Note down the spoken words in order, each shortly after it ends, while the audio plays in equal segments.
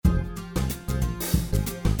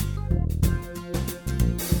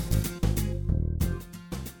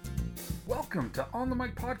Welcome to On the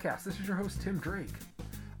Mic Podcast. This is your host, Tim Drake.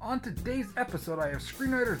 On today's episode, I have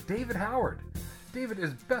screenwriter David Howard. David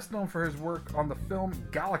is best known for his work on the film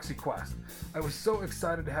Galaxy Quest. I was so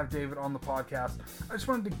excited to have David on the podcast. I just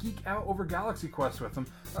wanted to geek out over Galaxy Quest with him.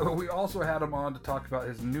 We also had him on to talk about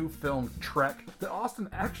his new film, Trek, that Austin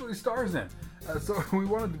actually stars in. So we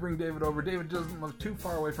wanted to bring David over. David doesn't live too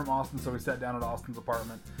far away from Austin, so we sat down at Austin's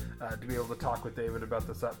apartment to be able to talk with David about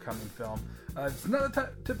this upcoming film. It's not a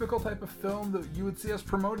typical type of film that you would see us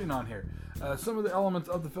promoting on here. Some of the elements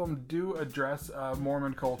of the film do address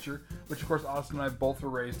Mormon culture, which of course Austin and I both were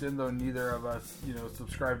raised in, though neither of us,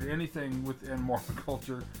 subscribe to anything within Mormon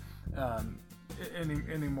culture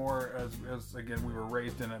anymore. As again, we were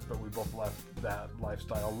raised in it, but we both left that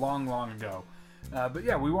lifestyle long ago. But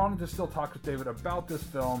yeah, we wanted to still talk with David about this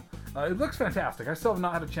film. It looks fantastic. I still have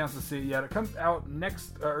not had a chance to see it yet. It comes out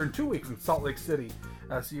in 2 weeks in Salt Lake City.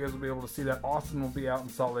 So you guys will be able to see that. Austin will be out in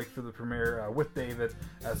Salt Lake for the premiere with David.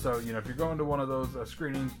 So, if you're going to one of those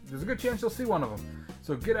screenings, there's a good chance you'll see one of them.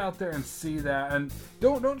 So get out there and see that. And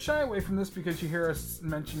don't shy away from this because you hear us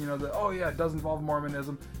mention, that, oh yeah, it does involve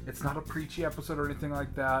Mormonism. It's not a preachy episode or anything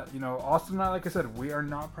like that. Austin and I, like I said, we are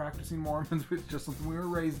not practicing Mormons. It's just something we were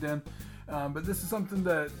raised in. But this is something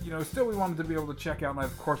that, still we wanted to be able to check out, and I,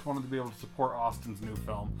 of course, wanted to be able to support Austin's new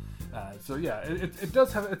film. So yeah, it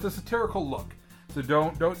does have, it's a satirical look. So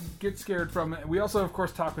don't get scared from it. We also, of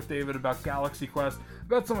course, talk with David about Galaxy Quest,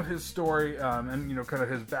 about some of his story, and, kind of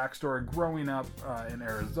his backstory growing up in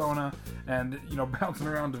Arizona and, bouncing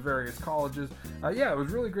around to various colleges. Yeah, it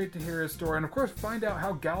was really great to hear his story and, of course, find out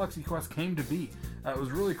how Galaxy Quest came to be. It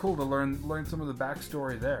was really cool to learn some of the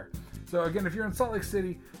backstory there. So again, if you're in Salt Lake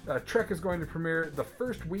City, Trek is going to premiere the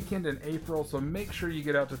first weekend in April, so make sure you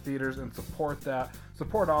get out to theaters and support that.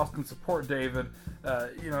 Support Austin, support David.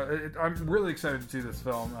 I'm really excited to see this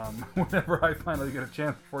film. Whenever I finally get a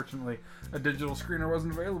chance, fortunately, a digital screener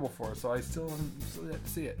wasn't available for us, so I still haven't yet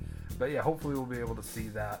to see it. But yeah, hopefully we'll be able to see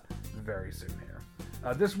that very soon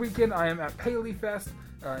here. This weekend, I am at Paley Fest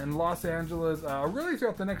in Los Angeles, really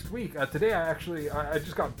throughout the next week. Today, I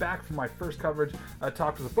just got back from my first coverage. I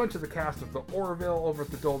talked with a bunch of the cast of The Orville over at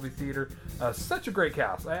the Dolby Theater. Such a great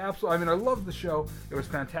cast. I love the show. It was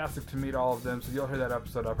fantastic to meet all of them, so you'll hear that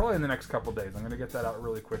episode probably in the next couple days. I'm going to get that out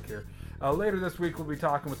really quick here. Later this week, we'll be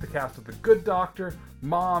talking with the cast of The Good Doctor,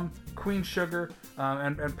 Mom, Queen Sugar,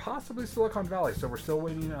 and possibly Silicon Valley. So we're still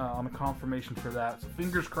waiting on a confirmation for that. So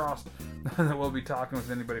fingers crossed that we'll be talking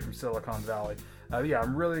with anybody from Silicon Valley. Yeah,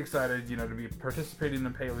 I'm really excited, to be participating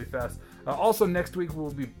in Paley Fest. Also, next week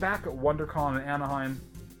we'll be back at WonderCon in Anaheim.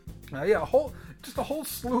 Yeah, a whole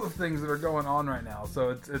slew of things that are going on right now. So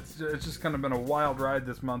it's just kind of been a wild ride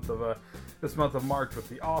this month of March with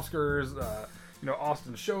the Oscars.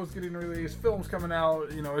 Austin's shows getting released, films coming out.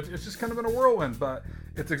 It's just kind of been a whirlwind, but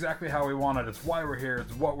it's exactly how we want it. It's why we're here.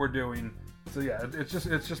 It's what we're doing. So yeah, it's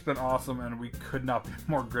just been awesome, and we could not be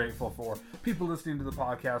more grateful for people listening to the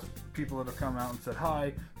podcast, people that have come out and said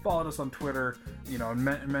hi, followed us on Twitter, and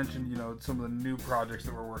mentioned, some of the new projects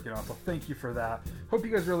that we're working on. So thank you for that. Hope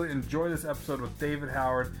you guys really enjoy this episode with David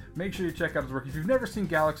Howard. Make sure you check out his work. If you've never seen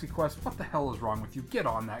Galaxy Quest, what the hell is wrong with you? Get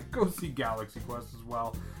on that. Go see Galaxy Quest as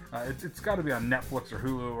well. It's got to be on Netflix or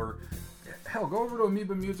Hulu or... Hell, go over to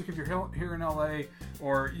Amoeba Music if you're here in LA,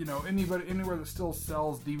 or anywhere that still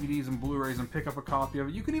sells DVDs and Blu-rays, and pick up a copy of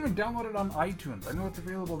it. You can even download it on iTunes. I know it's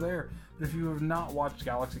available there, but if you have not watched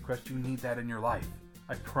Galaxy Quest, you need that in your life.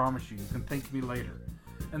 I promise you. You can thank me later.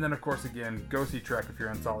 And then, of course, again, go see Trek if you're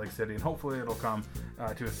in Salt Lake City, and hopefully it'll come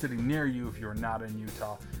to a city near you if you're not in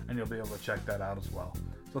Utah, and you'll be able to check that out as well.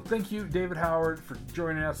 So thank you, David Howard, for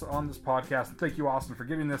joining us on this podcast. And thank you, Austin, for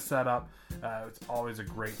getting this set up. It's always a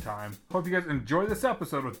great time. Hope you guys enjoy this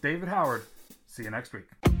episode with David Howard. See you next week.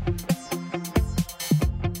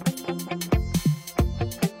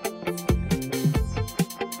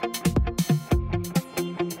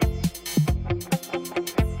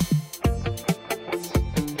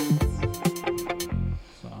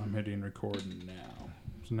 So I'm hitting record now.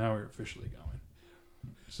 So now we're officially going.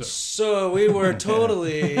 So we were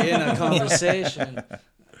totally in a conversation.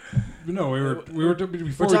 No, we were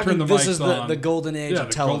before we turned the mics on. This is the golden age of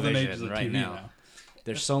television of right TV now.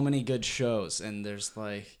 There's so many good shows, and there's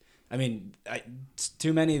it's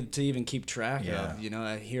too many to even keep track of.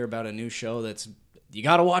 I hear about a new show that's, you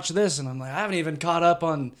got to watch this, and I'm like, I haven't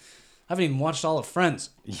even watched all of Friends.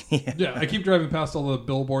 Yeah, I keep driving past all the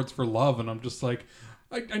billboards for Love, and I'm just like,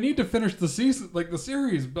 I need to finish the season, the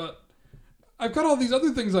series, but I've got all these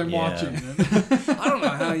other things I'm watching. I don't know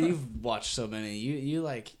how you've watched so many. You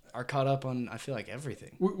are caught up on, I feel like,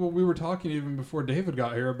 everything. We were talking even before David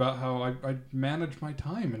got here about how I manage my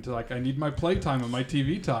time into I need my play time and my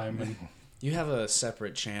TV time, and You have a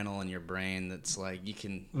separate channel in your brain that's like you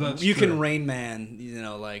can true. Rain Man,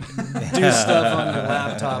 like do stuff on your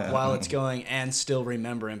laptop while it's going and still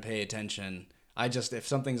remember and pay attention. If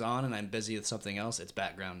something's on and I'm busy with something else, it's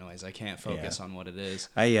background noise. I can't focus on what it is.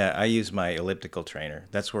 I use my elliptical trainer.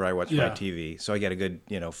 That's where I watch my TV. So I get a good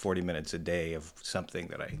 40 minutes a day of something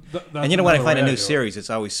that I. And when I find a new series, it's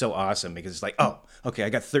always so awesome because it's like, oh, okay, I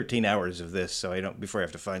got 13 hours of this, so before I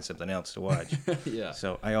have to find something else to watch. Yeah.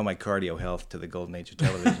 So I owe my cardio health to the golden age of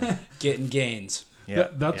television. Getting gains. Yeah,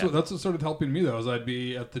 that's what started helping me though. Is I'd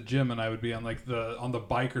be at the gym and I would be on on the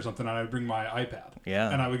bike or something, and I would bring my iPad. Yeah.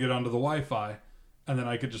 And I would get onto the Wi-Fi, and then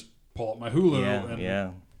I could just pull up my Hulu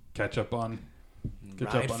and catch up on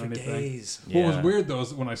anything. Days. What was weird though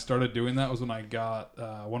is when I started doing that was when I got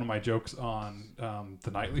one of my jokes on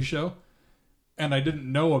the Nightly Show, and I didn't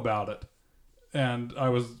know about it, and I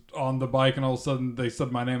was on the bike, and all of a sudden they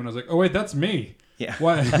said my name, and I was like, oh wait, that's me. Yeah.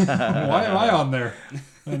 Why am I on there?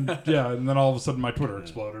 And and then all of a sudden my Twitter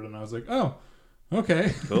exploded, and I was like, oh,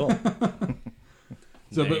 okay. Cool.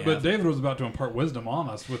 So, but David was about to impart wisdom on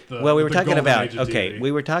us with the. Well, we were talking about TV.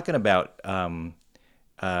 We were talking about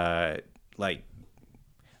like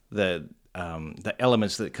the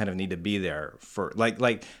elements that kind of need to be there for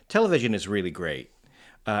like television is really great,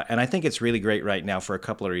 and I think it's really great right now for a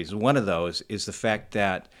couple of reasons. One of those is the fact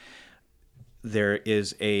that there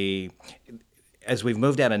is as we've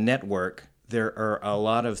moved out of network, there are a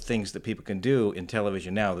lot of things that people can do in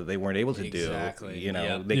television now that they weren't able to do. Exactly.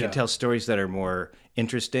 They can tell stories that are more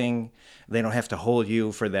interesting. They don't have to hold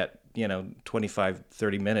you for that, 25,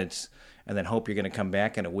 30 minutes and then hope you're going to come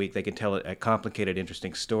back in a week. They can tell a complicated,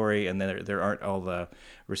 interesting story, and then there aren't all the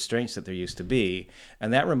restraints that there used to be.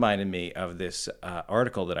 And that reminded me of this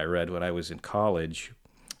article that I read when I was in college.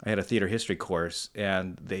 I had a theater history course,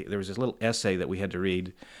 and there was this little essay that we had to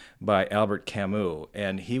read by Albert Camus,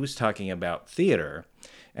 and he was talking about theater,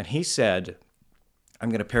 and he said, I'm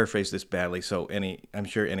going to paraphrase this badly, so I'm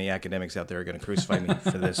sure any academics out there are going to crucify me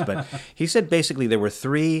for this, but he said basically there were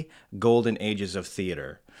 3 golden ages of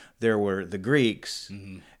theater. There were the Greeks,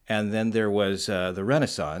 and then there was the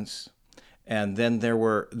Renaissance, and then there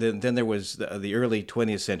was the early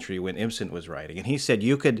 20th century when Ibsen was writing, and he said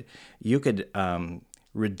you could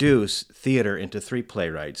reduce theater into 3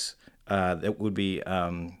 playwrights. That would be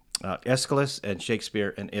Aeschylus and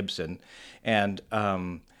Shakespeare and Ibsen. And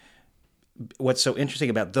what's so interesting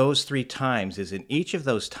about those 3 times is in each of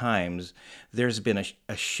those times, there's been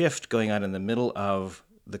a shift going on in the middle of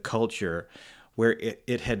the culture where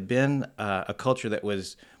it had been a culture that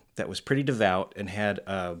was pretty devout and had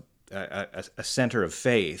a center of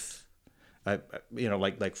faith.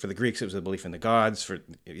 Like for the Greeks, it was the belief in the gods. For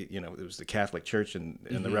it was the Catholic Church and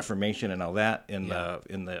the Reformation and all that in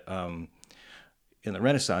the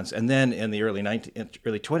Renaissance, and then in the early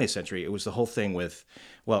 20th century, it was the whole thing with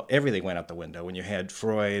everything went out the window when you had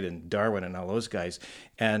Freud and Darwin and all those guys,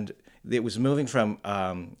 and it was moving from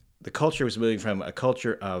the culture was moving from a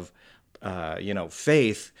culture of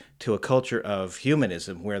faith to a culture of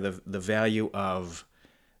humanism, where the value of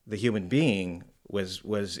the human being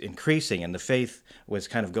was increasing, and the faith was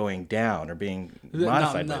kind of going down or being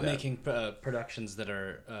modified. Not making productions that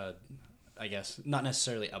are, I guess, not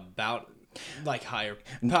necessarily about like higher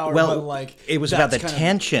power, but like it was about the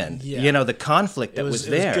tension, the conflict that was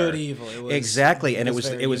there. It was good, evil. It was, exactly, and it was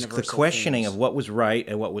the questioning themes of what was right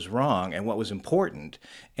and what was wrong and what was important,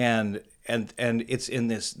 and it's in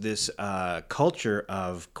this culture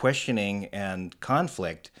of questioning and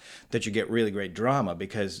conflict that you get really great drama,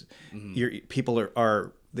 because people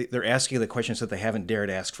they're asking the questions that they haven't dared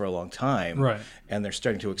ask for a long time, right? And they're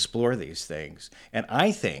starting to explore these things. And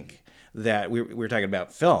I think that we were talking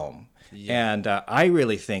about film. Yeah. And I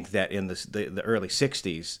really think that in the early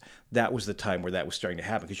 60s, that was the time where that was starting to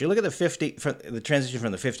happen. Because you look at the transition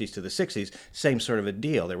from the 50s to the 60s, same sort of a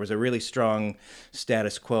deal. There was a really strong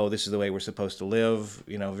status quo. This is the way we're supposed to live,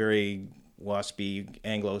 very waspy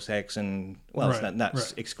Anglo-Saxon. Well, it's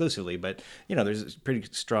not exclusively, but, there's a pretty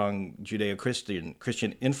strong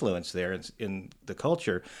Judeo-Christian influence there in the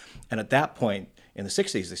culture. And at that point, in the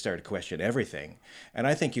 60s, they started to question everything. And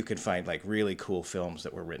I think you could find like really cool films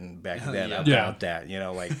that were written back then about that,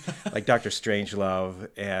 like Dr. Strangelove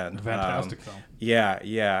and fantastic film.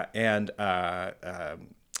 Yeah. And I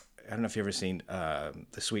don't know if you've ever seen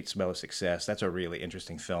The Sweet Smell of Success. That's a really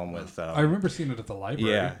interesting film with I remember seeing it at the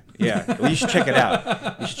library. Yeah. Well, you should check it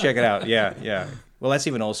out. Yeah. Well, that's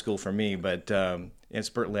even old school for me, but it's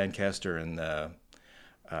Burt Lancaster and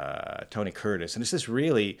Tony Curtis, and it's this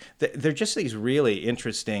really, they're just these really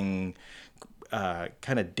interesting,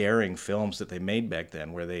 kind of daring films that they made back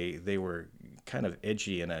then, where they were kind of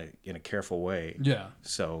edgy in a careful way. Yeah.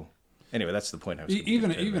 So, Anyway, that's the point I was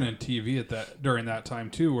even in TV during that time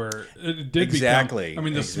too, where it did exactly. become. I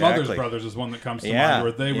mean, the Smothers Brothers is one that comes to mind,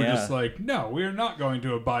 where they were just like, no, we're not going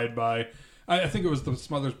to abide by. I think it was the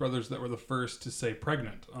Smothers Brothers that were the first to say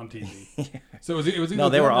pregnant on TV. So it was either no,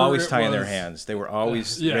 they were always tying their hands. They were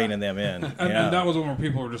always reining them in. And that was one where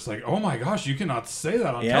people were just like, "Oh my gosh, you cannot say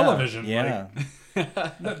that on television." Yeah.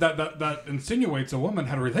 That insinuates a woman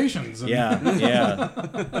had relations. But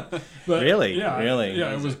really,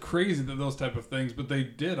 it was crazy that those type of things, but they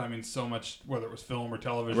did. I mean, so much, whether it was film or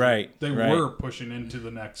television, they were pushing into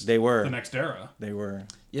the next era. They were.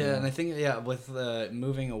 Yeah, and I think with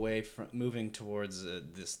moving towards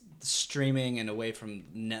this streaming and away from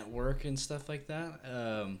network and stuff like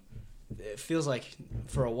that, it feels like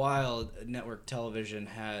for a while network television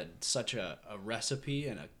had such a recipe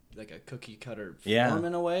and a cookie cutter form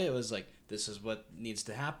in a way. It was like, this is what needs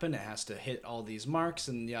to happen. It has to hit all these marks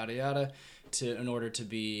and yada yada in order to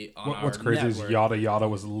be on our What's crazy network. is yada yada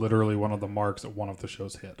was literally one of the marks that one of the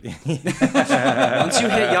shows hit. Once you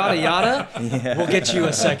hit yada yada, we'll get you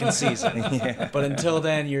a second season. But until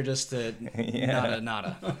then, you're just a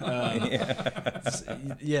nada.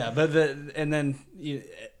 And then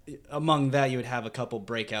among that, you would have a couple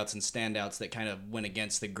breakouts and standouts that kind of went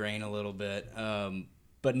against the grain a little bit.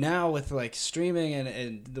 But now with like streaming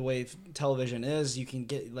and the way television is, you can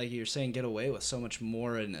get, like you're saying, get away with so much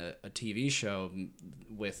more in a TV show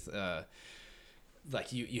with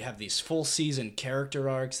like you have these full season character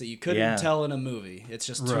arcs that you couldn't tell in a movie. It's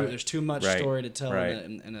just there's too much story to tell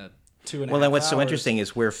in a 2.5 Well, then what's hours. so interesting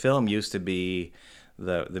is where film used to be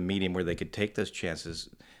the medium where they could take those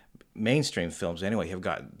chances. Mainstream films anyway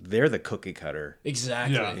they're the cookie cutter.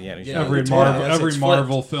 Exactly. Every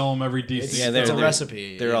Marvel film, every DC film. It's a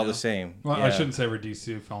recipe. They're all the same. Well, I shouldn't say every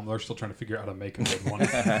DC film. They're still trying to figure out how to make a good one.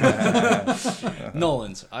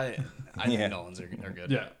 Nolan's. I think Nolan's are good.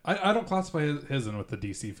 Yeah. I don't classify his in with the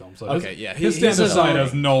DC films. So His stands aside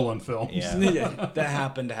as Nolan films. Yeah. That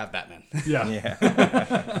happened to have Batman.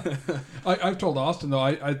 I've told Austin, though,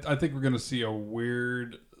 I think we're going to see a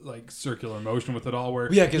weird like circular motion with it all, where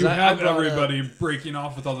because you have everybody breaking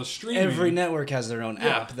off with all the streaming. Every network has their own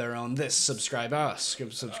app, their own this, subscribe us,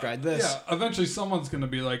 subscribe this. Eventually someone's going to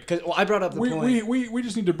be like, I brought up the point. We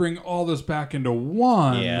just need to bring all this back into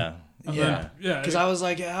one. Because I was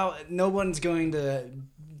like, no one's going to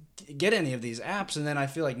get any of these apps, and then I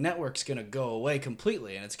feel like network's going to go away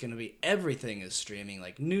completely, and it's going to be everything is streaming,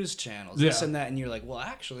 like news channels, this and that, and you're like, well,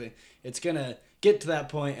 actually, it's going to get to that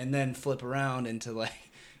point and then flip around into like...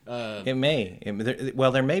 It may.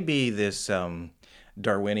 There may be this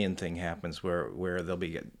Darwinian thing happens where they'll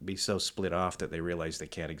be so split off that they realize they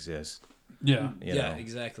can't exist. Yeah. You know?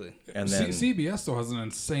 Exactly. And then CBS though has an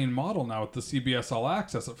insane model now with the CBS All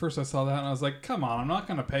Access. At first I saw that and I was like, come on, I'm not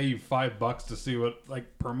going to pay you $5 to see what,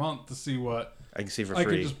 like, per month to see what I can see for free. I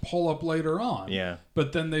free. can just pull up later on. Yeah.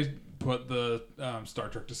 But then they put the Star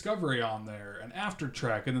Trek Discovery on there and After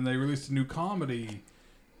Trek, and then they released a new comedy.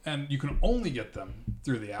 And you can only get them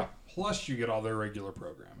through the app. Plus, you get all their regular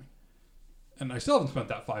programming. And I still haven't spent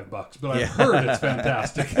that $5, but I've heard it's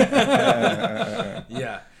fantastic.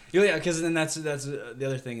 Because then that's the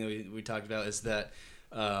other thing that we talked about is that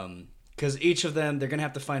because each of them, they're gonna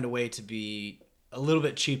have to find a way to be a little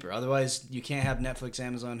bit cheaper. Otherwise, you can't have Netflix,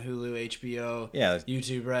 Amazon, Hulu, HBO,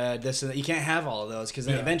 YouTube Red, this and that. You can't have all of those because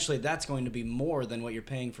then eventually that's going to be more than what you're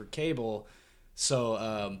paying for cable.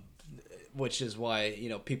 So. Which is why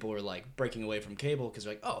people were like breaking away from cable because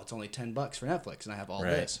they're like, oh, it's only $10 for Netflix and I have all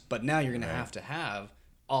this. But now you're going to have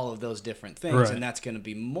all of those different things, and that's going to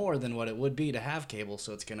be more than what it would be to have cable.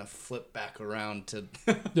 So it's going to flip back around to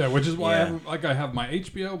which is why I have my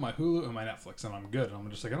HBO, my Hulu, and my Netflix, and I'm good. And I'm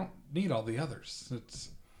just like, I don't need all the others.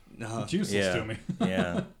 It's useless to me.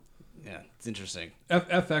 Yeah, it's interesting.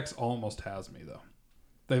 FX almost has me though.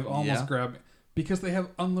 They've almost grabbed me. Because they have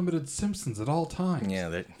unlimited Simpsons at all times.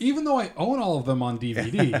 Yeah, even though I own all of them on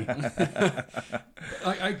DVD,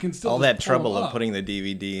 I can still all that trouble of putting the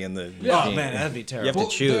DVD in the machine. Oh man, that'd be terrible. You have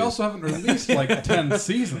to choose. They also haven't released like 10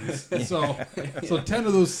 seasons, so 10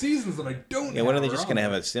 of those seasons that I don't. Yeah, when are they just going to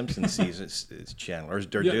have a Simpsons seasons channel, or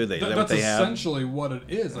do they? Is that what they have? That's essentially what it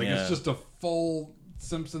is. Like it's just a full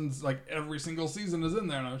Simpsons. Like every single season is in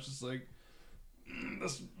there, and I was just like,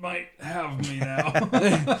 this might have me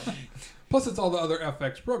now. Plus, it's all the other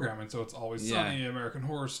FX programming, so it's Always Sunny, American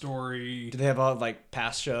Horror Story. Do they have all like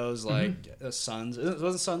past shows like Sons?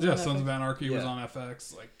 Was it Sons? Yeah, Sons of Anarchy was on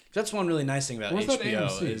FX. Like that's one really nice thing about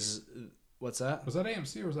HBO that is what's that? Was that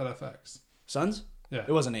AMC or was that FX? Sons? Yeah,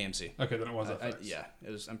 it wasn't AMC. Okay, then it was FX. It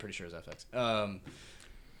was. I'm pretty sure it was FX.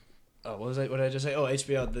 what was I? What did I just say? Oh,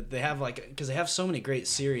 HBO. They have because they have so many great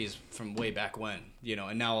series from way back when,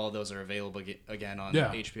 and now all those are available again on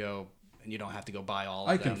HBO, and you don't have to go buy all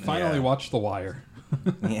of them. I can finally watch The Wire.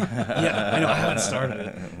 Yeah, I know. I haven't started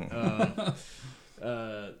it.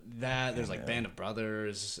 There's Band of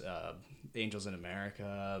Brothers, Angels in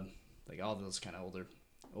America, all those kind of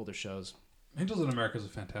older shows. Angels in America is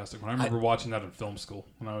fantastic. When I remember watching that in film school,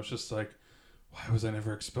 when I was just like, why was I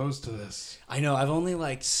never exposed to this? I know. I've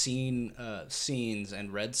only seen scenes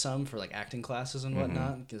and read some for acting classes and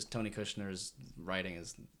whatnot, because Tony Kushner's writing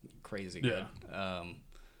is crazy good.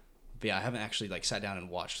 But yeah, I haven't actually sat down and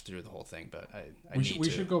watched through the whole thing, but we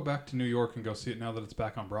should go back to New York and go see it now that it's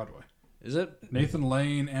back on Broadway. Is it? Nathan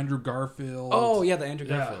Lane, Andrew Garfield. Oh yeah, the Andrew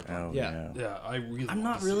Garfield. Oh, yeah. Yeah, I'm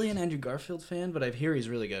not really an Andrew Garfield fan, but I hear he's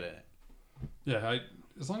really good at it. Yeah,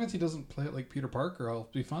 as long as he doesn't play it like Peter Parker, I'll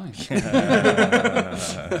be fine.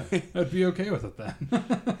 I'd be okay with it then.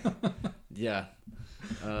 Yeah.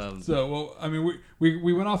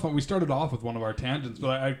 We went off. We started off with one of our tangents,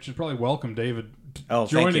 but I should probably welcome David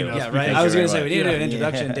joining us. Yeah, right. I was going to say we need to do an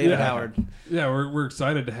introduction. David Howard. Yeah, we're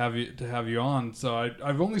excited to have you on. So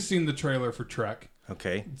I've only seen the trailer for Trek.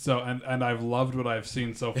 Okay. So and I've loved what I've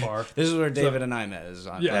seen so far. This is where David and I met. Is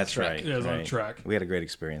on that's Trek. right. Yeah, it's on Trek. We had a great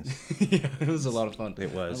experience. Yeah, it was a lot of fun.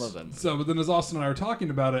 It was. I love that. So, but then as Austin and I were talking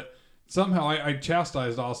about it, somehow I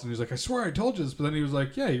chastised Austin. He's like, I swear I told you this. But then he was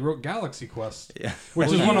like, yeah, he wrote Galaxy Quest. Yeah.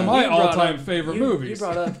 Which is one of my all-time favorite movies. You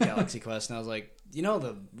brought up Galaxy Quest, and I was like,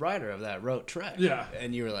 the writer of that wrote Trek. Yeah.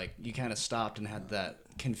 And you were like, you kind of stopped and had that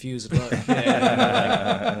confused look.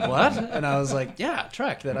 And what? And I was like, yeah,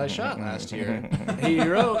 Trek that I shot last year. He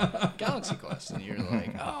wrote Galaxy Quest. And you're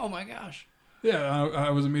like, oh my gosh. Yeah, I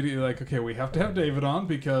was immediately like, okay, we have to have David on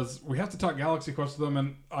because we have to talk Galaxy Quest with him,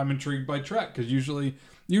 and I'm intrigued by Trek because usually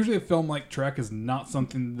a film like Trek is not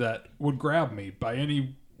something that would grab me by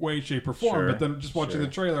any way, shape, or form. But then just watching the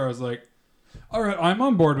trailer, I was like, all right, I'm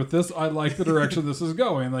on board with this. I like the direction this is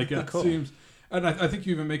going. Seems, and I think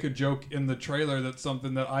you even make a joke in the trailer that's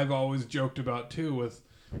something that I've always joked about too. With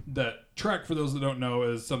that Trek, for those that don't know,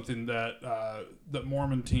 is something that that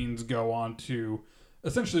Mormon teens go on to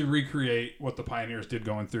essentially recreate what the pioneers did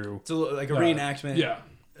going through. So a reenactment. Yeah.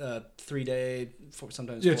 3-day,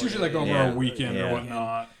 sometimes. Yeah, it's usually over a weekend or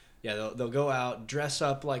whatnot. Yeah, they'll go out, dress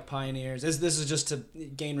up like pioneers. This is just to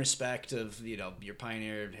gain respect of your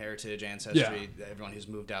pioneer heritage, ancestry, everyone who's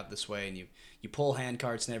moved out this way, and you pull hand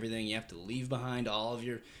carts and everything. You have to leave behind all of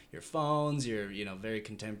your phones, your very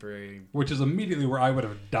contemporary. Which is immediately where I would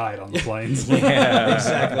have died on the planes. Yeah,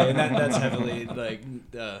 exactly, and that's heavily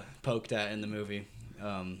poked at in the movie.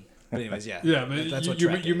 But anyways, yeah. Yeah, but that's what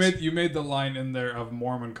you made the line in there of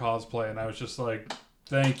Mormon cosplay, and I was just like,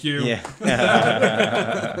 thank you. Yeah.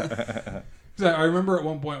 I remember at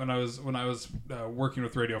one point when I was working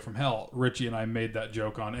with Radio from Hell, Richie and I made that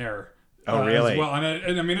joke on air. Oh, really? As well,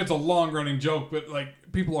 and I mean it's a long running joke, but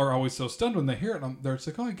people are always so stunned when they hear it. They're just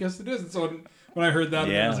like, oh, I guess it is. And so when I heard that,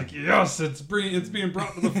 I was like, yes, it's being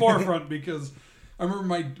brought to the forefront because I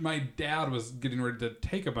remember my dad was getting ready to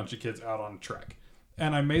take a bunch of kids out on Trek.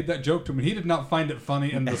 And I made that joke to him, and he did not find it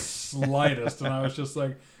funny in the slightest. And I was just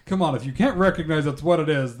like, come on, if you can't recognize that's what it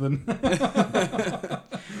is, then...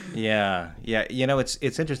 Yeah.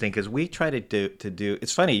 It's interesting because we try to do.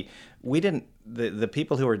 It's funny. We didn't. The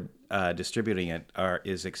people who are distributing it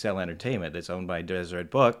is Excel Entertainment. That's owned by Deseret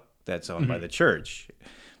Book. That's owned by the church.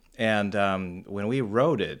 And when we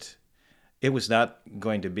wrote it, it was not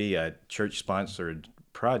going to be a church-sponsored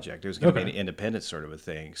project. It was going to be an independent sort of a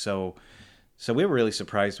thing. So we were really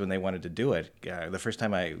surprised when they wanted to do it. The first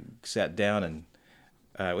time I sat down and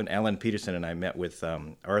when Alan Peterson and I met with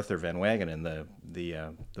Arthur Van Wagenen,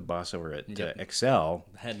 the boss over at Excel,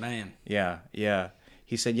 head man. Yeah.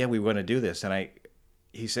 He said, "Yeah, we want to do this." And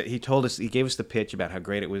he gave us the pitch about how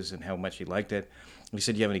great it was and how much he liked it. He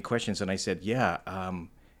said, "Do you have any questions?" And I said, "Yeah.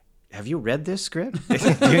 Have you read this script? Is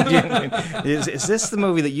this the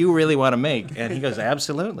movie that you really want to make?" And he goes,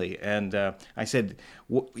 "Absolutely." And I said,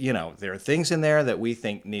 there are things in there that we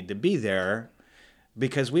think need to be there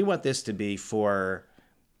because we want this to be for.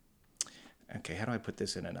 Okay, how do I put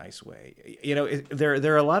this in a nice way?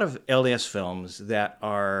 There are a lot of LDS films that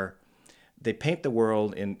they paint the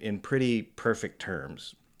world in pretty perfect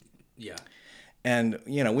terms. Yeah. And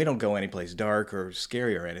we don't go anyplace dark or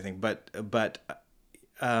scary or anything, but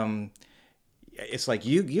it's like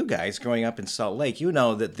you guys growing up in Salt Lake,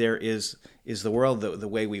 that there is the world the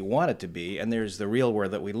way we want it to be, and there's the real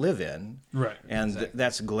world that we live in. Right. And exactly.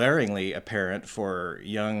 That's glaringly apparent for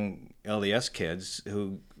young LDS kids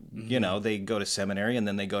who, they go to seminary and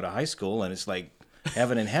then they go to high school, and it's like,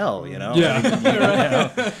 heaven and hell, you know?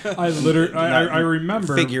 Yeah. I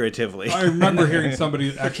remember figuratively. I remember hearing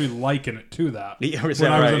somebody actually liken it to that Yeah, when is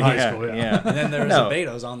that I was right? in high Yeah, school. Yeah. yeah. And then there was No. a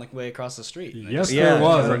Beto's on the way across the street. And they Yes, just- there Yeah,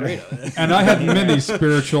 was. yeah. And I had many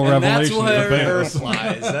spiritual And that's revelations where of Earth Betos.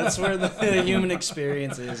 lies. That's where the human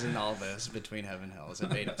experience is in all this between heaven and hell is at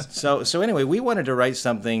Beto's. So anyway, we wanted to write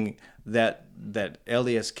something that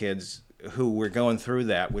LDS kids who were going through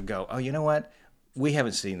that would go, oh, you know what? We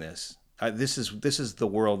haven't seen this. This is the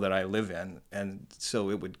world that I live in, and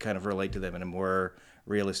so it would kind of relate to them in a more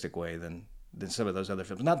realistic way than some of those other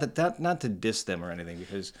films. Not to diss them or anything,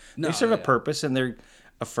 because they serve a purpose and they're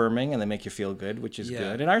affirming and they make you feel good, which is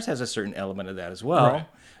good. And ours has a certain element of that as well, Right.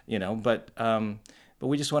 you know. But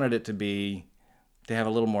we just wanted it to have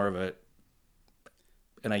a little more of a,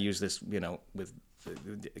 and I use this, you know, with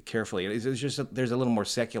carefully. It's just there's a little more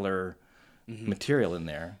secular material in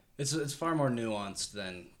there. It's far more nuanced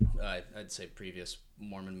than I'd say previous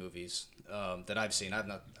Mormon movies that I've seen. I've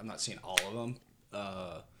not seen all of them,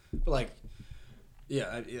 but like,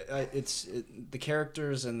 yeah, the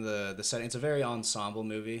characters and the setting. It's a very ensemble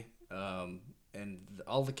movie, and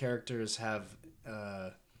all the characters have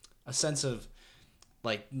a sense of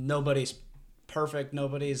like nobody's perfect.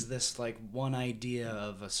 Nobody's this like one idea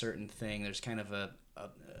of a certain thing. There's kind of a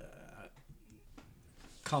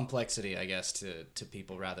complexity, I guess, to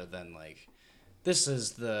people rather than like this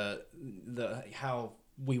is the how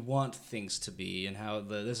we want things to be and how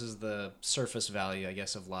this is the surface value, I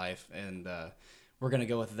guess, of life, and we're gonna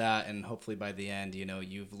go with that, and hopefully by the end, you know,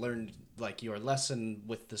 you've learned like your lesson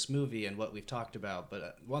with this movie and what we've talked about.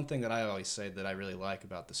 But one thing that I always say that I really like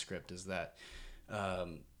about the script is that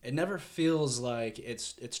it never feels like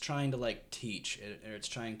it's trying to like teach or it's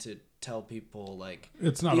trying to tell people like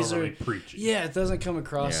It's not these overly preachy. Yeah, it doesn't come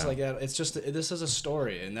across Yeah. like that. It's just this is a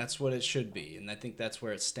story, and that's what it should be. And I think that's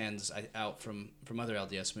where it stands out from other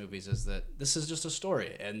LDS movies, is that this is just a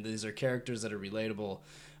story, and these are characters that are relatable,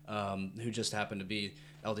 who just happen to be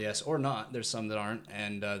LDS or not. There's some that aren't,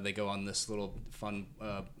 and they go on this little fun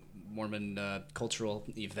Mormon cultural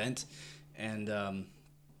event, and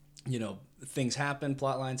you know, things happen,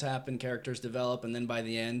 plot lines happen, characters develop, and then by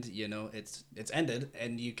the end, you know, it's ended,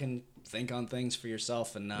 and you can think on things for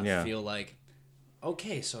yourself and not feel like,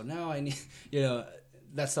 okay, so now I need, you know,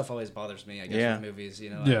 that stuff always bothers me, I guess, with movies, you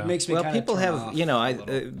know. Yeah. It makes me Well, kinda people turn have, off you know, a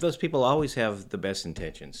little. those people always have the best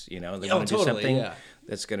intentions, you know. They Oh, want to do totally, something yeah.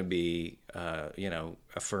 that's going to be, you know,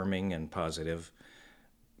 affirming and positive.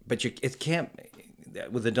 But it can't.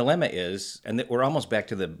 Well, the dilemma is, and we're almost back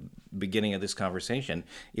to the beginning of this conversation.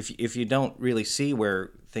 If you don't really see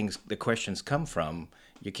where the questions come from,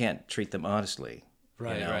 you can't treat them honestly.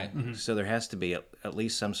 Right, you know? right. Mm-hmm. So there has to be at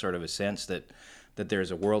least some sort of a sense that there's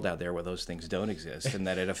a world out there where those things don't exist, and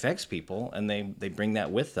that it affects people, and they bring that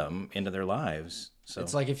with them into their lives. So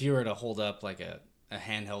It's like if you were to hold up like a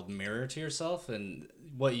handheld mirror to yourself, and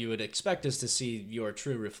what you would expect is to see your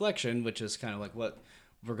true reflection, which is kind of like what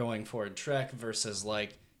we're going for in Trek, versus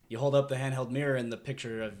like you hold up the handheld mirror and the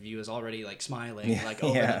picture of you is already like smiling, like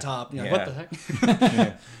over the top. You're like, what the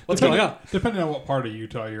heck? What's going on? Depending on what part of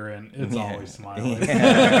Utah you're in, it's always smiling.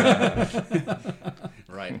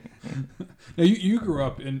 Right. Now, you grew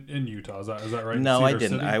up in Utah, is that right? No, I Cedar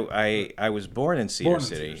didn't. City? I was born in Cedar Born in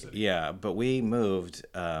City. Cedar City. Yeah, but we moved.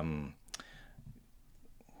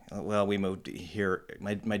 Well, we moved here.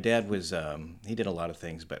 My dad was he did a lot of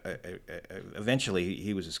things, but eventually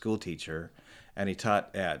he was a school teacher, and he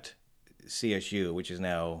taught at CSU, which is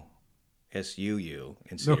now SUU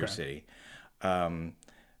in Cedar City,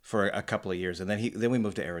 for a couple of years, and then we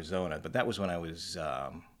moved to Arizona. But that was when I was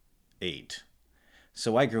 8.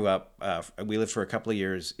 So I grew up. We lived for a couple of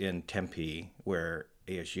years in Tempe, where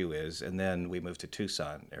ASU is, and then we moved to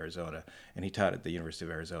Tucson, Arizona, and he taught at the University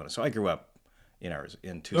of Arizona. So I grew up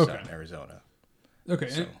in Tucson, Arizona.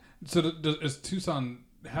 Okay, so does Tucson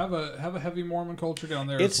have a heavy Mormon culture down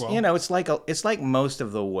there It's as well? you know it's like most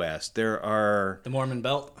of the West. There are The Mormon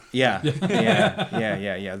Belt. yeah.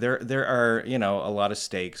 There are a lot of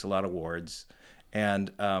stakes, a lot of wards, and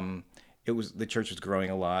the church was growing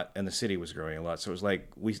a lot, and the city was growing a lot. So it was like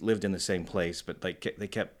we lived in the same place, but like they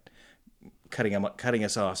kept cutting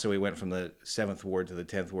us off. So we went from the 7th ward to the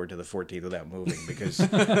 10th ward to the 14th without moving because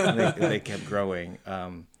they kept growing.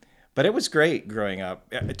 But it was great growing up.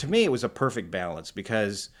 To me, it was a perfect balance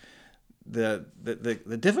because the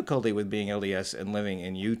difficulty with being LDS and living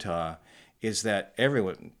in Utah is that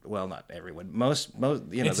everyone, well, not everyone, most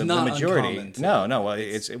It's the not majority. uncommon to-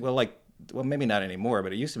 Well, maybe not anymore,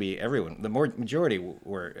 but it used to be everyone. The majority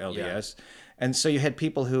were LDS, and so you had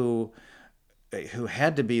people who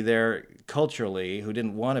had to be there culturally, who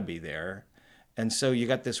didn't want to be there, and so you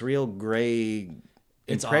got this real gray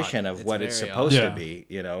impression odd. of It's what it's very supposed odd. to be,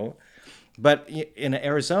 But in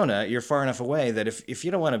Arizona, you're far enough away that if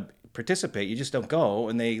you don't want to participate, you just don't go,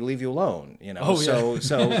 and they leave you alone. Oh, yeah.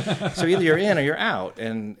 So either you're in or you're out,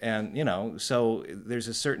 and so there's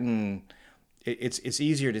a certain. It's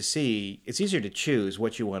easier to see. It's easier to choose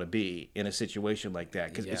what you want to be in a situation like that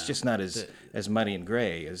because it's Yeah. just not as muddy and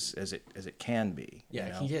gray as it can be.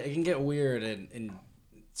 Yeah, it can get weird in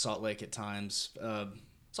Salt Lake at times.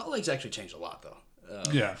 Salt Lake's actually changed a lot though.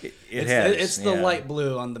 Yeah. It has. It's the light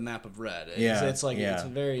blue on the map of red. Yeah,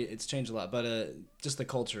 It's changed a lot. But just the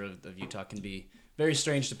culture of Utah can be very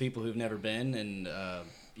strange to people who've never been, and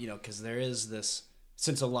because there is this.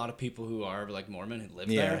 Since a lot of people who are like Mormon who live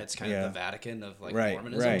there, it's kind of the Vatican of like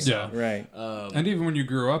Mormonism. Right, so, right. And even when you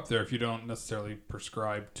grew up there, if you don't necessarily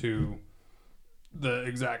prescribe to the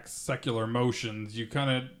exact secular motions, it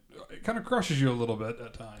kind of crushes you a little bit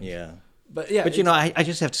at times. Yeah. But yeah, But I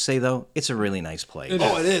just have to say though, it's a really nice place. It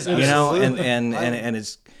is. And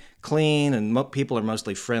it's clean and people are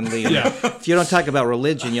mostly friendly. And Yeah. if you don't talk about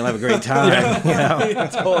religion, you'll have a great time.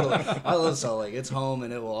 Totally. I love Salt Lake. It's home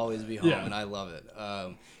and it will always be home, Yeah. and I love it.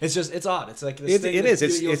 It's odd. It's like this thing It that is.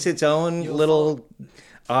 It's its own little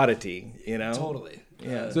oddity. Totally.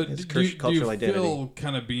 Yeah. So It's do you cultural identity. feel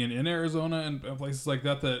kind of being in Arizona and places like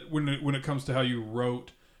that when it comes to how you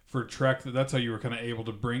wrote for Trek, that's how you were kind of able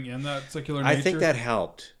to bring in that secular nature? I think that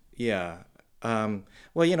helped. Yeah. Well,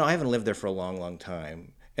 I haven't lived there for a long, long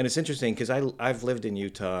time. And it's interesting because I've lived in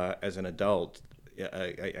Utah as an adult.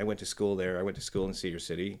 I went to school there. I went to school in Cedar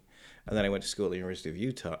City. And then I went to school at the University of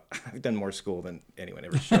Utah. I've done more school than anyone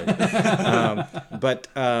ever should. But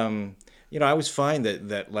I always find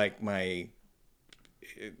that like my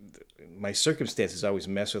circumstances always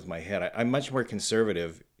mess with my head. I'm much more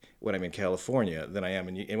conservative when I'm in California than I am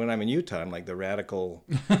and when I'm in Utah, I'm like the radical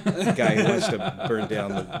guy who wants to burn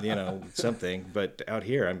down something. But out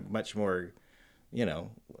here, I'm much more,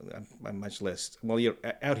 I'm much less. Well,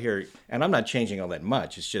 out here, and I'm not changing all that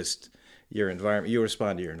much. It's just your environment. You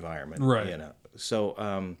respond to your environment, right?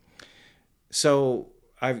 So, so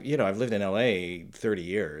I've lived in LA 30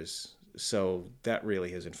 years, so that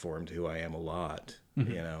really has informed who I am a lot.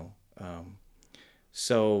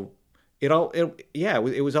 So.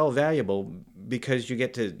 It was all valuable because you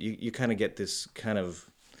get to you kind of get this kind of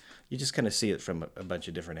you just kind of see it from a bunch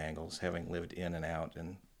of different angles, having lived in and out,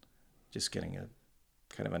 and just getting a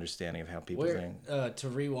kind of understanding of how people think. To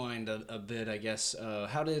rewind a bit, I guess,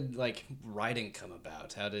 how did like writing come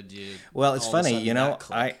about? How did you? Well, it's funny, that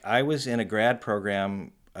click? I was in a grad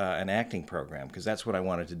program, an acting program, because that's what I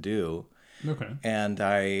wanted to do. Okay. And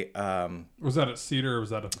I was that at Cedar or was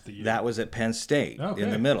that at the U? That was at Penn State Okay. in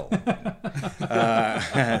the middle.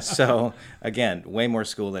 So again, way more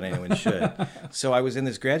school than anyone should. So I was in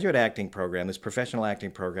this graduate acting program, this professional acting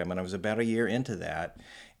program, and I was about a year into that,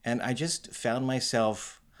 and I just found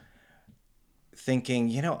myself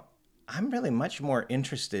thinking, I'm really much more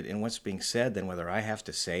interested in what's being said than whether I have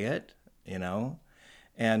to say it,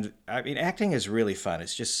 And I mean, acting is really fun.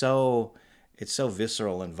 It's just it's so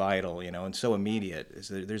visceral and vital, and so immediate.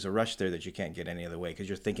 There's a rush there that you can't get any other way because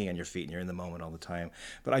you're thinking on your feet and you're in the moment all the time.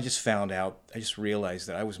 But I just realized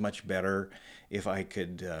that I was much better if I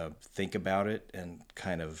could think about it and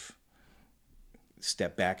kind of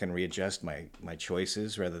step back and readjust my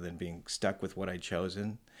choices rather than being stuck with what I'd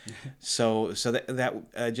chosen. So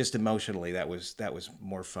that just emotionally, that was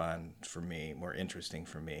more fun for me, more interesting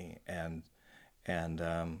for me. And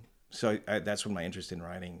so that's when my interest in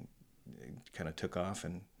writing kind of took off,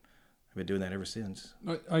 and I've been doing that ever since.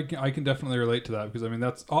 I can definitely relate to that because I mean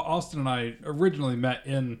that's Austin and I originally met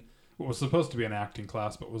in what was supposed to be an acting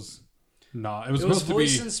class, but was not. It was supposed to be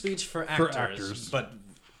voice and speech for actors, but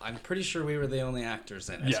I'm pretty sure we were the only actors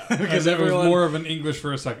in it. Yeah, because it was more of an English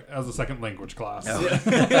as a second language class. Oh. It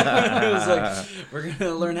was like we're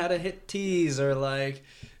gonna learn how to hit T's or like.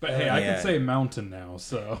 But hey, I can say mountain now,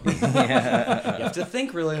 so you have to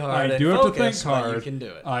think really hard. I do have to think focus, hard. But you can do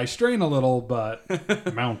it. I strain a little, but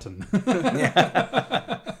mountain.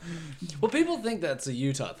 Well, people think that's a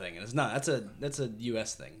Utah thing, and it's not. That's a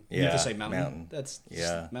U.S. thing. You have to say mountain. That's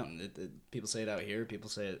just mountain. People say it out here. People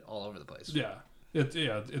say it all over the place. Yeah,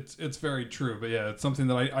 it's very true. But yeah, it's something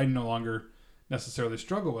that I no longer necessarily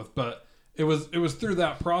struggle with. But it was through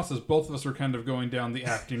that process. Both of us were kind of going down the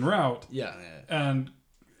acting route. Yeah. And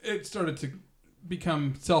it started to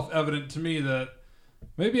become self-evident to me that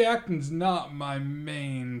maybe acting's not my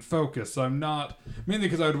main focus. I'm not, mainly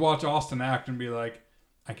because I would watch Austin act and be like,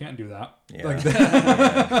 I can't do that. Yeah. Like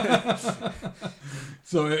that.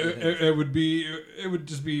 So it would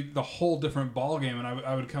just be the whole different ball game, and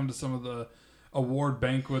I would come to some of the award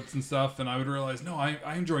banquets and stuff, and I would realize, no,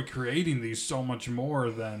 I enjoy creating these so much more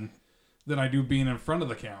than I do being in front of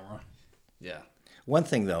the camera. Yeah. One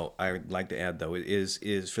thing though I would like to add though is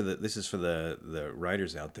for the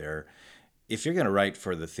writers out there. If you're going to write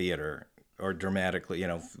for the theater or dramatically,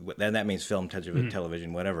 then that means film,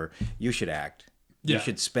 television, whatever, you should act. Yeah. You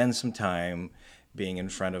should spend some time being in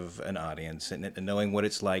front of an audience and knowing what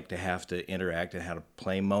it's like to have to interact and how to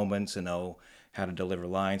play moments and know how to deliver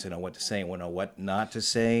lines and know what to say and know what not to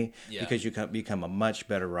say, because you become a much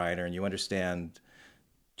better writer and you understand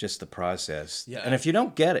just the process. Yeah. And if you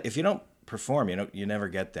don't get it, if you don't perform, you never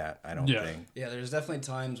get that, I don't think. Yeah, there's definitely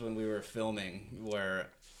times when we were filming where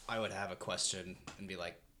I would have a question and be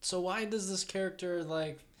like, so why does this character,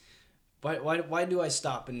 like, why do I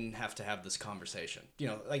stop and have to have this conversation?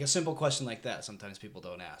 Like a simple question like that, sometimes people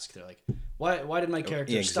don't ask. They're like, why did my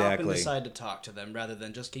character stop and decide to talk to them rather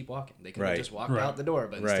than just keep walking? They could have just walked out the door,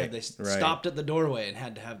 but instead they stopped at the doorway and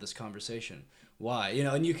had to have this conversation. Why?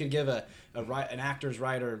 And you could give an actor's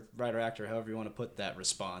writer, actor, however you want to put that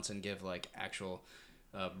response, and give like actual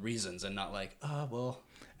reasons and not like, well,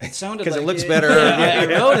 it sounded because like it looks better. I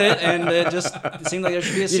wrote it, and it seemed like there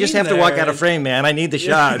should be a scene. You just have to walk out of frame, man. I need the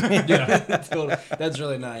shot. Totally. That's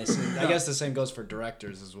really nice. And I guess the same goes for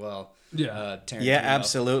directors as well. Yeah. Tarantino. Yeah,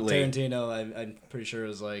 absolutely. Tarantino, I'm pretty sure,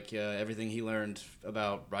 is like everything he learned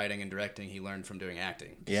about writing and directing, he learned from doing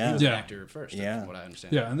acting. Yeah. He was an actor first, Yeah. from what I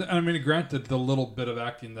understand. Yeah, and I mean, granted, the little bit of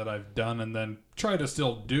acting that I've done and then try to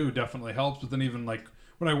still do definitely helps. But then even like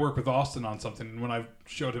when I work with Austin on something, and when I've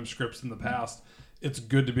showed him scripts in the past, it's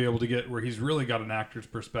good to be able to get where he's really got an actor's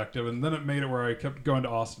perspective. And then it made it where I kept going to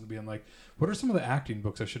Austin being like, what are some of the acting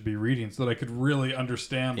books I should be reading so that I could really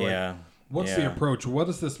understand, like, what's the approach? What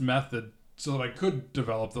is this method, so that I could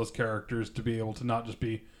develop those characters to be able to not just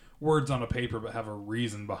be words on a paper, but have a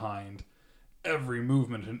reason behind every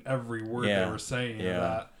movement and every word they were saying.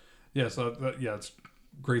 It's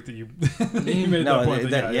great that you you made that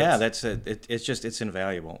point. It's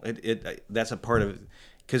invaluable. That's a part of,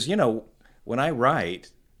 because when I write,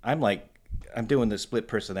 I'm doing the split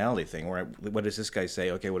personality thing where what does this guy say?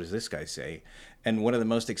 Okay, what does this guy say? And one of the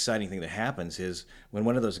most exciting thing that happens is when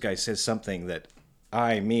one of those guys says something that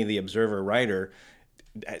the observer writer,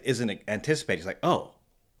 isn't anticipating. It's like, oh,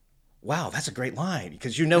 wow, that's a great line,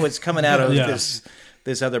 because it's coming out of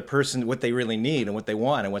this other person, what they really need and what they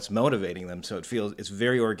want and what's motivating them. So it's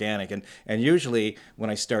very organic. And usually when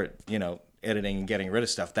I start, editing and getting rid of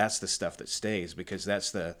stuff, that's the stuff that stays, because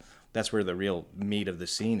that's where the real meat of the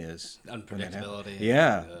scene is. Unpredictability.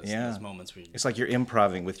 Those moments where it's like you're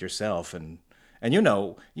improvising with yourself, and when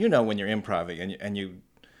you're improvising and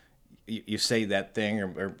you say that thing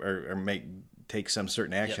or take some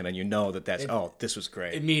certain action, and that's this was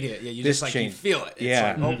great. Immediate, you just like you feel it.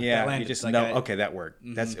 It's you just know. Okay, that worked.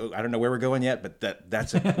 Mm-hmm. That's I don't know where we're going yet, but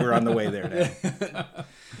that's it. We're on the way there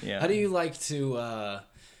now. How do you like to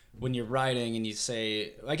when you're writing and you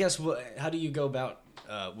say? I guess how do you go about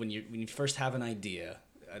when you first have an idea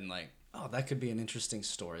and like, oh, that could be an interesting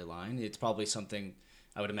storyline? It's probably something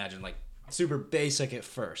I would imagine like super basic at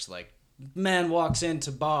first, like man walks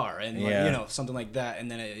into bar and something like that, and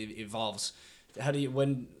then it evolves. How do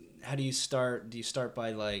you start? Do you start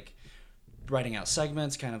by like writing out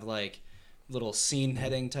segments, kind of like little scene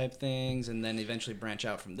heading type things, and then eventually branch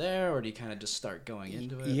out from there, or do you kind of just start going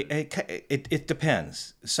into it? It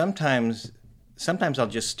depends. Sometimes I'll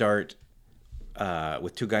just start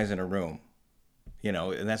with two guys in a room,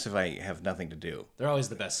 and that's if I have nothing to do. They're always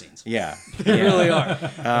the best scenes. Yeah, they really are.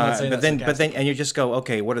 But then, and you just go,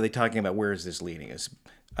 okay, what are they talking about? Where is this leading us?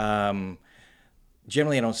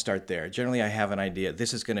 Generally, I don't start there. Generally, I have an idea.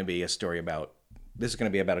 This is going to be a story about. This is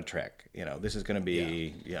going to be about a trek. This is going to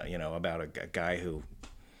be about a guy who,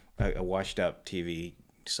 a washed-up TV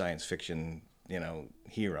science fiction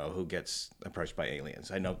hero who gets approached by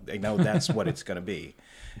aliens. I know that's what it's going to be,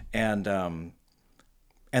 and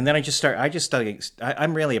then I just start.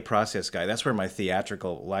 I'm really a process guy. That's where my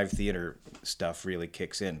theatrical live theater stuff really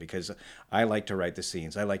kicks in, because I like to write the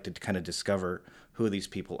scenes. I like to kind of discover who these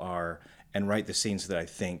people are and write the scenes that I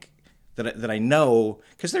think that I know,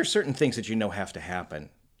 because there are certain things that have to happen,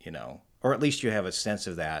 or at least you have a sense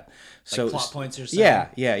of that. So like plot points or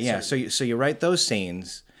something. Yeah. So you write those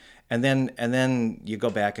scenes. And then you go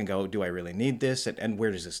back and go, do I really need this? And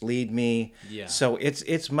where does this lead me? Yeah. So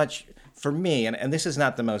it's much, for me, and this is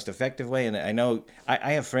not the most effective way. And I know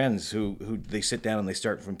I have friends who they sit down and they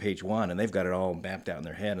start from page one and they've got it all mapped out in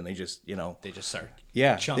their head and they just they just start.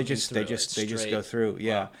 Yeah. They just go through.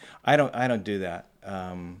 Yeah. Wow. I don't do that.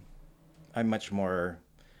 I'm much more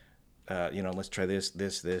let's try this,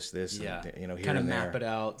 Yeah. and, here kind of and there. map it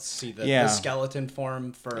out, see the Yeah. skeleton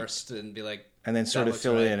form first, and be like, And then sort that of looks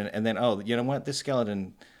fill right. it in, and then, oh, you know what, this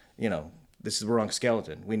skeleton, this is the wrong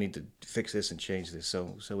skeleton. We need to fix this and change this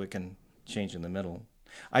so it can change in the middle.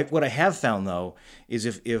 What I have found, though, is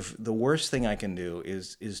if the worst thing I can do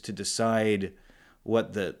is to decide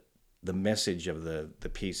what the message of the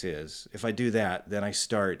piece is. If I do that, then I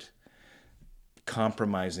start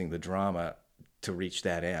compromising the drama to reach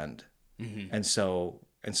that end. Mm-hmm. And so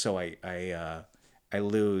I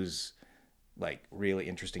lose like really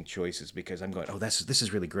interesting choices because I'm going, oh, this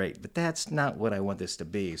is really great, but that's not what I want this to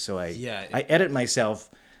be. So I edit myself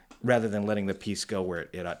rather than letting the piece go where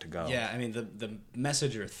it ought to go. Yeah, I mean the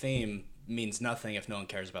message or theme means nothing if no one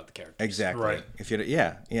cares about the character. Exactly. Right. If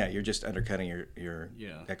you're just undercutting your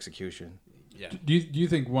execution. Yeah. Do you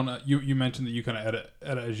think you mentioned that you kind of edit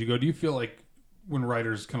as you go? Do you feel like when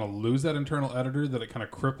writers kind of lose that internal editor that it kind of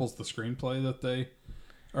cripples the screenplay that they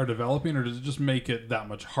are developing, or does it just make it that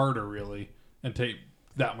much harder really and take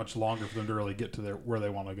that much longer for them to really get to where they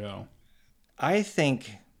want to go? I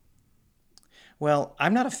think. Well,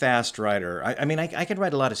 I'm not a fast writer. I mean, I could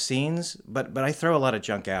write a lot of scenes, but I throw a lot of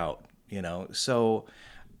junk out, So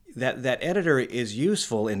that editor is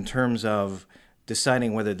useful in terms of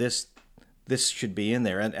deciding whether this should be in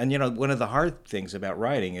there. And one of the hard things about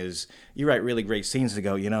writing is you write really great scenes to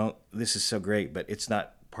go, this is so great, but it's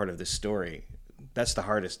not part of this story. That's the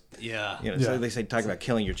hardest. Yeah. So they say talk about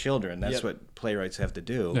killing your children. That's Yep. what playwright have to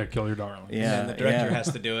do. Yeah, kill your darling. Yeah. And the director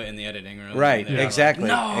has to do it in the editing room. Right. And they're Exactly.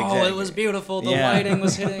 Like, no, exactly. it was beautiful. The Yeah. lighting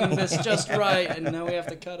was hitting this just right, and now we have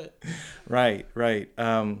to cut it. Right.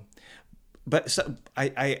 But so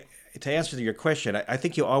I to answer your question, I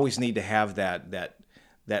think you always need to have that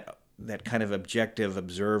kind of objective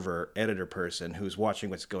observer, editor person who's watching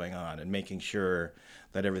what's going on and making sure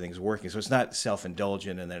that everything's working. So it's not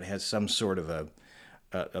self-indulgent and that it has some sort of a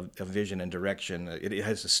vision and direction. It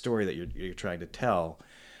has a story that you're trying to tell,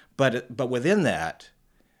 but within that,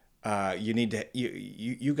 you need to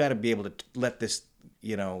you got to be able to let this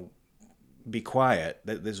be quiet,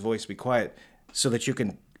 this voice be quiet, so that you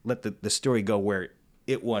can let the story go where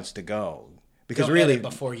it wants to go. Because Go really, edit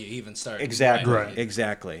before you even start. exactly, Right.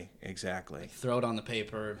 exactly. Throw it on the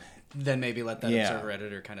paper, then maybe let that Yeah. observer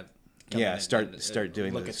editor kind of come in and start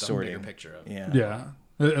doing look the at the sorting. bigger picture of. Yeah.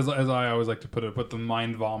 As I always like to put the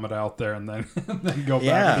mind vomit out there and then then go back.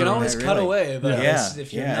 Yeah. You can always Really. cut away, but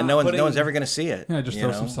if you're not and no one's putting ever going to see it. Yeah, just you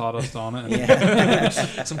throw know? some sawdust on it.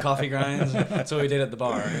 And some coffee grinds. That's what we did at the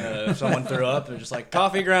bar. If someone threw up, they're just like,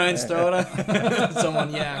 coffee grinds, throw it up.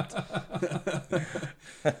 Someone yacked.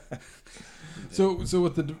 So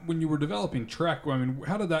when you were developing Trek, I mean,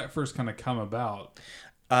 how did that first kind of come about?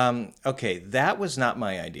 Okay, that was not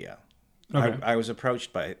my idea. Okay. I was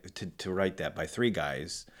approached to write that by three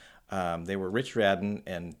guys. They were Rich Radden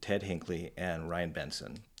and Ted Hinckley and Ryan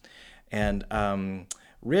Benson. And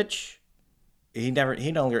Rich, he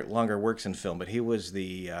no longer works in film, but he was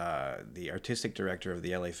the artistic director of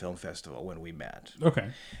the LA Film Festival when we met.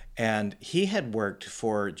 Okay. And he had worked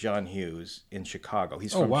for John Hughes in Chicago.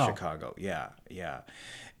 He's Oh, from wow. Chicago. Yeah.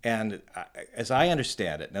 And as I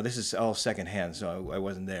understand it, now this is all secondhand, so I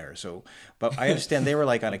wasn't there. But I understand they were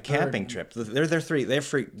like on a camping trip. They're three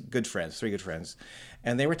good friends,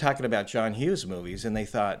 and they were talking about John Hughes movies, and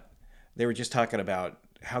they were just talking about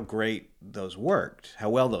how great those worked, how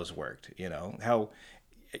well those worked. How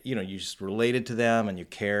you just related to them and you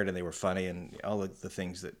cared and they were funny and all the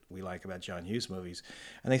things that we like about John Hughes movies.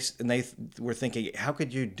 And they were thinking, how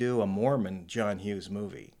could you do a Mormon John Hughes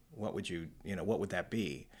movie? What would what would that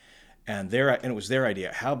be? And it was their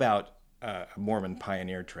idea. How about a Mormon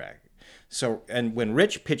Pioneer Trek? So, and when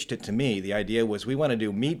Rich pitched it to me, the idea was we want to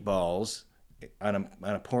do Meatballs on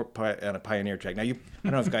a Pioneer Trek. Now, I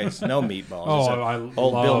don't know if you guys know Meatballs. Oh, It's I an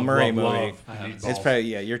old Bill Murray movie. Meatballs. It's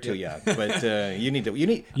probably you're too young, but you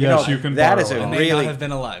need. Yes, you can That borrow is it. a I may really not have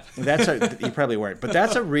been alive. you probably weren't, but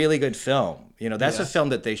that's a really good film. That's a film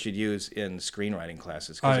that they should use in screenwriting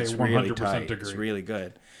classes I because it's really 100% tight. agree. It's really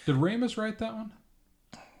good. Did Ramis write that one?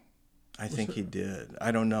 I think he did.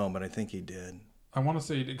 I don't know, but I think he did. I want to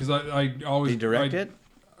say because I always He directed?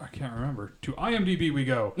 I can't remember. To IMDb we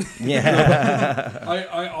go. Yeah.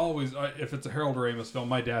 I always if it's a Harold Ramis film,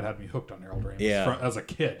 my dad had me hooked on Harold Ramis as a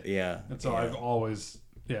kid. Yeah. And so yeah. I've always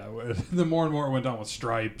the more and more it went down with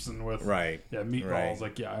Stripes and with Meatballs.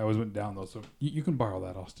 Right. I always went down those. So you can borrow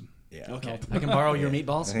that, Austin. Yeah. Okay. I can borrow your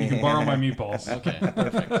meatballs? You can borrow my meatballs. Okay,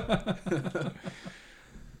 perfect.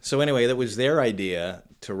 So anyway, that was their idea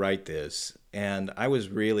to write this, and I was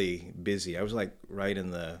really busy. I was like right in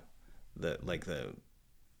the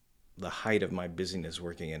height of my busyness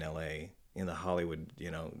working in LA, in the Hollywood,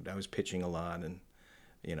 I was pitching a lot and,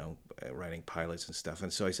 writing pilots and stuff.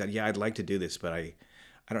 And so I said, yeah, I'd like to do this, but I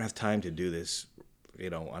don't have time to do this,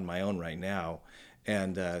 on my own right now.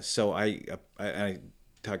 And so I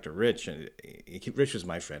talked to Rich, and Rich was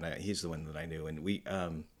my friend. He's the one that I knew.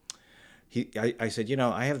 And I said,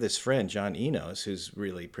 I have this friend, John Enos, who's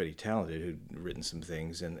really pretty talented, who'd written some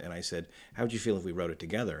things. And I said, how would you feel if we wrote it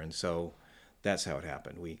together? And so that's how it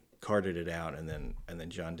happened. We carted it out, and then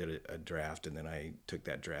John did a draft, and then I took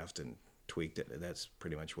that draft and tweaked it. That's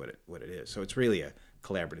pretty much what it is. So it's really a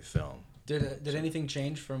collaborative film. Did anything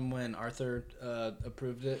change from when Arthur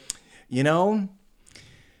approved it?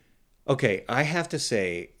 Okay, I have to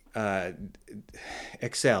say,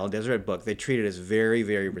 Excel, Deseret Book, they treated us very,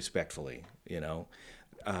 very respectfully,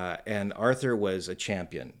 and Arthur was a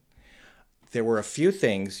champion. There were a few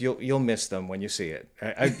things you'll miss them when you see it,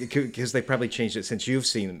 because they probably changed it since you've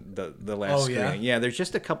seen the last screening. Yeah, there's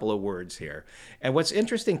just a couple of words here. And what's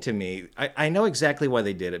interesting to me, I know exactly why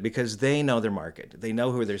they did it, because they know their market. They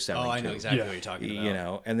know who they're selling to. Oh, I know exactly what you're talking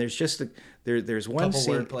about. And there's just there's one couple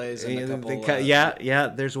scene, wordplays and a couple.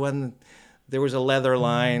 There's one. There was a leather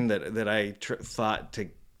line that I thought to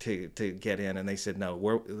get in, and they said no.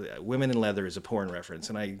 Women in leather is a porn reference,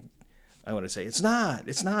 and I want to say it's not.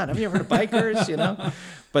 Have you ever heard of bikers?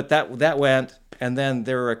 But that went, and then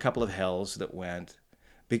there were a couple of hells that went,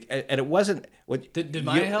 and it wasn't. What did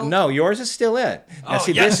mine hell? No, yours is still in. Now,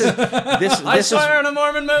 see, yes. this I swear in a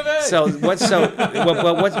Mormon movie.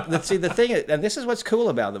 See the thing, and this is what's cool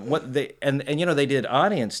about them. What they and they did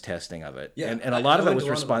audience testing of it, and a lot of it was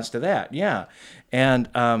response to that. Yeah, and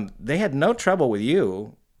they had no trouble with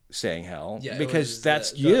you saying hell, because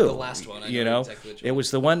that's you. The last one, exactly it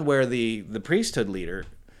was the one where the priesthood leader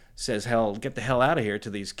says, "Hell, get the hell out of here," to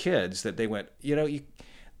these kids. That they went,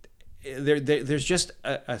 there's just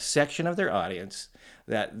a section of their audience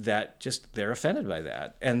that just they're offended by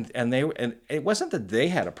that, and it wasn't that they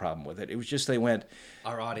had a problem with it. It was just they went,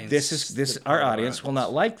 our audience, our audience will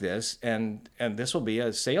not like this, and this will be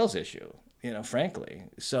a sales issue, frankly.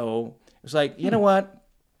 So it was like, you know what?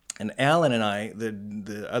 And Alan and I,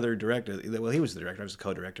 the other director, well, he was the director, I was the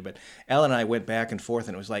co-director, but Alan and I went back and forth,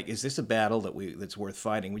 and it was like, is this a battle that's worth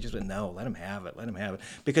fighting? We just went, no, let him have it,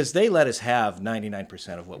 because they let us have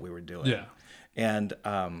 99% of what we were doing. Yeah. And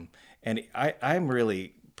I'm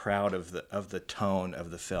really proud of the tone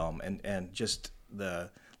of the film, and just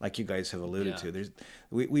like you guys have alluded to.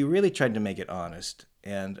 We really tried to make it honest,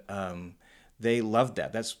 and they loved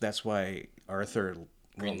that. That's why Arthur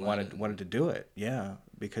wanted to do it. Yeah.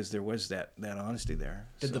 Because there was that honesty there.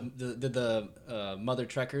 Did the Mother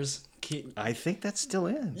Trekkers keep? I think that's still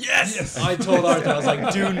in. Yes! I told Arthur, I was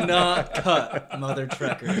like, do not cut Mother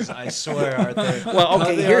Trekkers. I swear, Arthur. Well,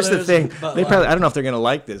 okay, here's the thing. They probably, I don't know if they're going to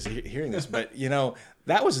like this, hearing this, but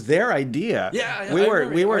that was their idea. Yeah, we were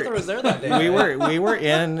Arthur was there that day. We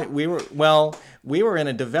were in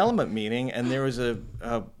a development meeting, and there was a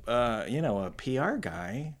PR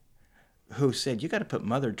guy who said, "You got to put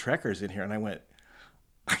Mother Trekkers in here," and I went,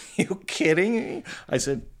 "Are you kidding me?" I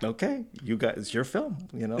said, "Okay, you guys, it's your film,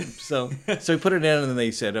 So we put it in, and then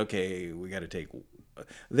they said, "Okay, we got to take."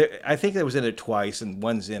 I think that was in it twice, and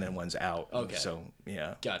one's in and one's out. Okay. So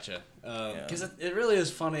yeah. Gotcha. Because it really is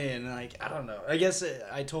funny, and I don't know. I guess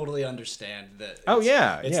I totally understand that.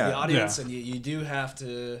 It's the audience, and you do have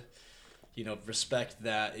to, respect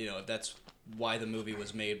that. That's why the movie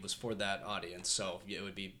was made, was for that audience. So it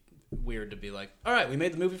would be weird to be like, all right, we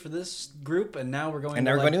made the movie for this group, and now we're going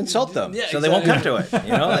to insult them, so they won't come to it.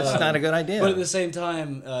 That's not a good idea. But at the same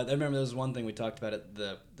time, I remember there was one thing we talked about at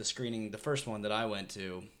the screening, the first one that I went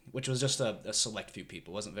to, which was just a select few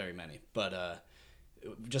people, wasn't very many, but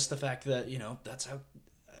just the fact that that's how,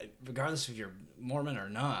 regardless if you're Mormon or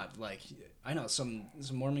not, like, I know some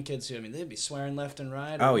Mormon kids who, they'd be swearing left and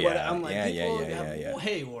right. Oh, yeah. I'm like, people have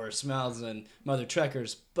way worse mouths than Mother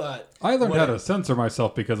Trekkers, but... I learned how to censor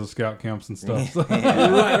myself because of scout camps and stuff.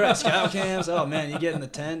 Right, scout camps. Oh, man, you get in the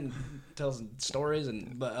tent and tell some stories.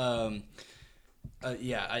 What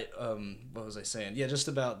was I saying? Yeah, just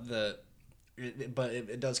about but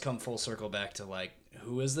it does come full circle back to, like,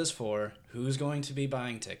 who is this for? Who's going to be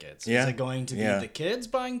buying tickets? Yeah. Is it going to be the kids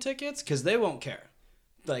buying tickets? Because they won't care.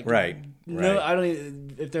 Like, right. I don't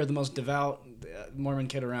even, if they're the most devout Mormon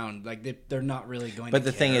kid around, like they're not really going to care. But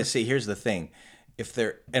the thing is, see, here's the thing. If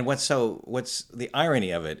they're, and what's the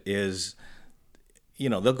irony of it is,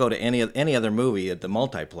 they'll go to any other movie at the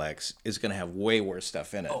multiplex is going to have way worse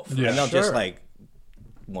stuff in it. Oh, and they'll just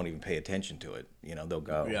won't even pay attention to it. They'll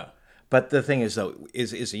go. Yeah. But the thing is, though,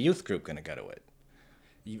 is a youth group going to go to it?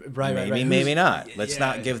 Maybe not. Let's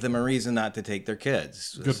not give them a reason not to take their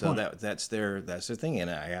kids. Good so point. that's their thing, and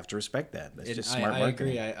I have to respect that. That's just smart I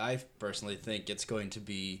marketing. agree. I personally think it's going to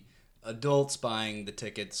be adults buying the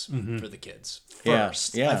tickets for the kids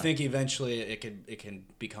first. Yeah. I think eventually it can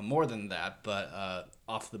become more than that, but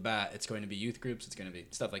off the bat, it's going to be youth groups. It's going to be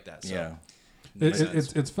stuff like that. So, Yeah.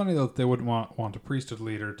 It's funny though that they wouldn't want a priesthood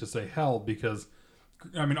leader to say hell, because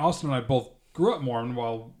I mean Austin and I both grew up Mormon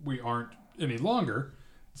while we aren't any longer.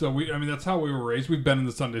 So that's how we were raised. We've been in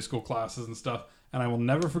the Sunday school classes and stuff, and I will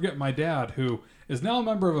never forget my dad, who is now a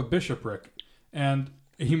member of a bishopric, and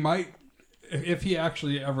he might, if he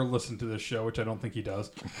actually ever listened to this show, which I don't think he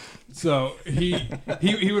does. So he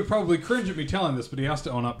would probably cringe at me telling this, but he has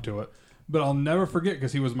to own up to it. But I'll never forget,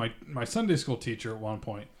 because he was my Sunday school teacher at one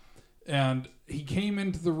point. And he came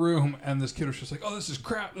into the room, and this kid was just like, "Oh, this is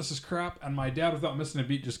crap." And my dad, without missing a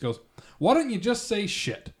beat, just goes, "Why don't you just say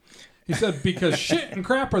shit?" He said, "Because shit and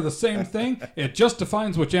crap are the same thing. It just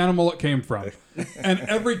defines which animal it came from." And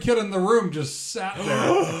every kid in the room just sat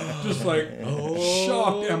there, just like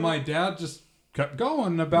shocked. And my dad just kept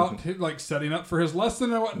going about like setting up for his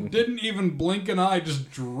lesson, and didn't even blink an eye, just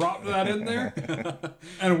dropped that in there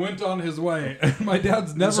and went on his way. And my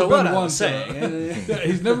dad's never been one to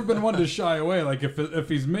he's never been one to shy away. Like if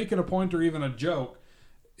he's making a point or even a joke,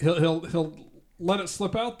 he'll let it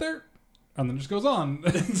slip out there and then just goes on.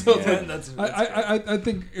 So that's I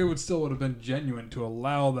think it would have been genuine to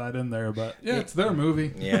allow that in there, but it's their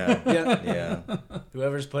movie. Yeah.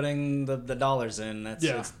 Whoever's putting the dollars in, it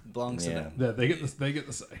belongs to them. Yeah, they get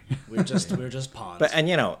the say. We're just pawns. But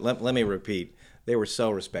let me repeat, they were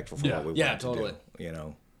so respectful for what we wanted totally. to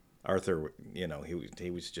do. Arthur, he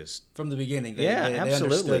was just from the beginning. They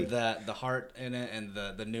understood that the heart in it and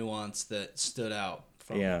the nuance that stood out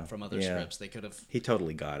from other scripts. They could have. He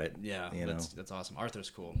totally got it. Yeah, that's awesome. Arthur's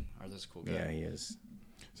cool. Arthur's a cool guy. Yeah, he is.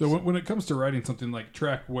 So when it comes to writing something like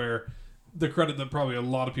Trek, where the credit that probably a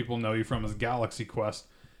lot of people know you from is Galaxy Quest,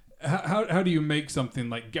 how do you make something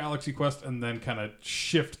like Galaxy Quest and then kind of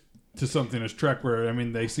shift to something as Trek, where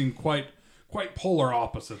they seem quite polar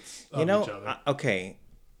opposites of each other? Okay,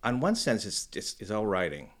 on one sense, it's all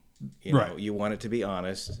writing. You want it to be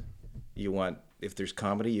honest. You want, if there's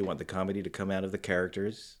comedy, you want the comedy to come out of the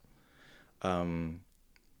characters.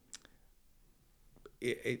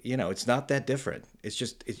 It's not that different. It's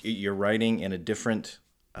just you're writing in a different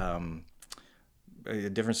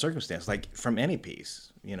circumstance, like from any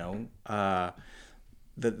piece. The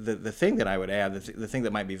thing that I would add, the thing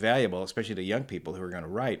that might be valuable, especially to young people who are going to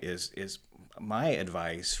write, is my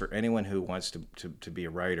advice for anyone who wants to be a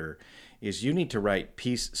writer, is you need to write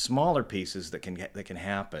smaller pieces that can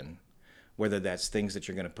happen. Whether that's things that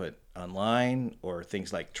you're going to put online or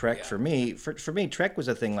things like Trek. Yeah. For me, Trek was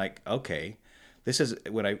a thing like, okay, this is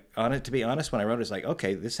what to be honest, when I wrote it, it's like,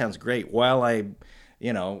 okay, this sounds great. While I,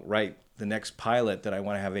 write the next pilot that I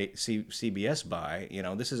want to have CBS buy,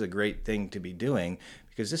 this is a great thing to be doing,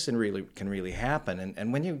 because this can really happen.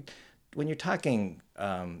 And when you're talking,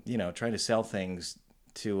 trying to sell things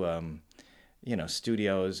to,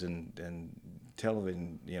 studios and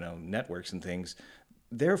television, networks and things,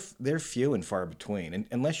 they're few and far between. And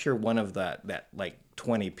unless you're one of that like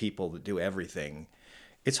 20 people that do everything,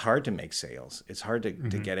 it's hard to make sales. It's hard to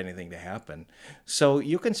get anything to happen. So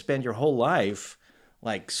you can spend your whole life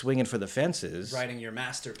like swinging for the fences, writing your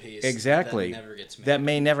masterpiece. Exactly. That never gets made. That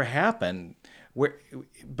may never happen.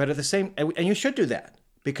 But at the same, and you should do that,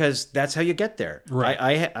 because that's how you get there. Right.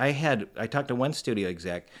 I talked to one studio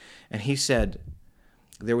exec, and he said,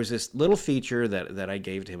 there was this little feature that I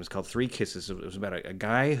gave to him. It was called 3 Kisses. It was about a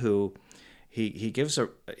guy who he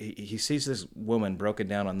sees this woman broken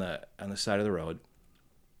down on the side of the road,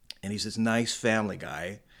 and he's this nice family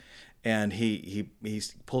guy, and he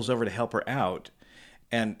pulls over to help her out,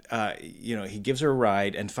 and he gives her a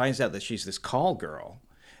ride and finds out that she's this call girl,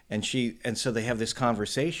 and so they have this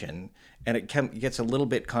conversation, and it gets a little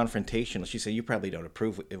bit confrontational. She said, "You probably don't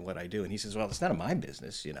approve of what I do," and he says, "Well, it's none of my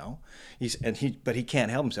business, But he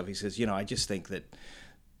can't help himself. He says, "I just think that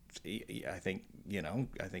I think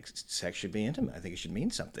sex should be intimate. I think it should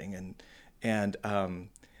mean something."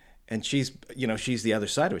 And she's she's the other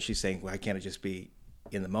side of it. She's saying, "Why can't it just be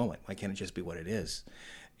in the moment? Why can't it just be what it is?"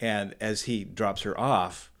 And as he drops her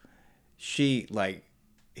off, she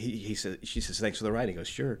says, "Thanks for the ride." He goes,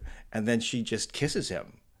 "Sure," and then she just kisses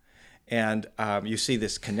him. And you see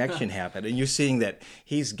this connection happen, and you're seeing that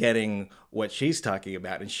he's getting what she's talking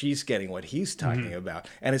about, and she's getting what he's talking about,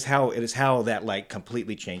 and it is how that like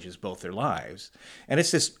completely changes both their lives. And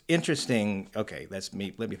it's this interesting. Okay, that's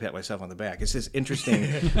me. Let me pat myself on the back. It's this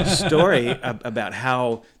interesting story about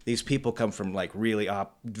how these people come from like really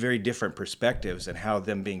very different perspectives, and how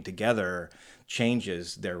them being together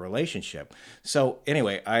changes their relationship. So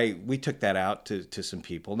anyway, we took that out to some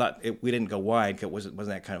people. We didn't go wide because it wasn't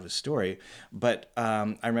that kind of a story. But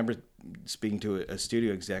I remember speaking to a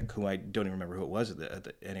studio exec who I don't even remember who it was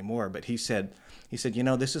anymore. But he said, this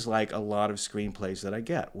is like a lot of screenplays that I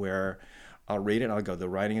get where I'll read it and I'll go, the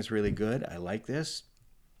writing is really good. I like this,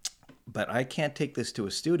 but I can't take this to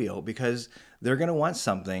a studio because they're going to want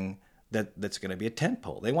something that's going to be a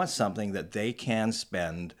tentpole. They want something that they can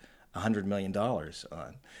spend $100 million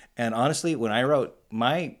on. And honestly, when I wrote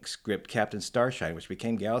my script, Captain Starshine, which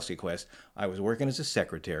became Galaxy Quest, I was working as a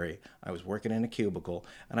secretary, I was working in a cubicle,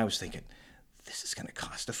 and I was thinking, this is going to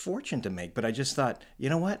cost a fortune to make. But I just thought, you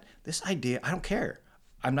know what? This idea, I don't care.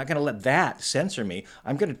 I'm not going to let that censor me.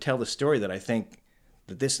 I'm going to tell the story that I think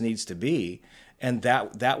that this needs to be. And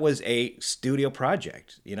that was a studio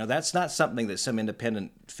project. That's not something that some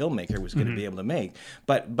independent filmmaker was going to be able to make.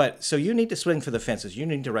 But so you need to swing for the fences. You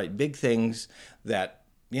need to write big things that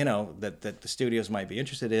the studios might be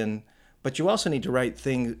interested in. But you also need to write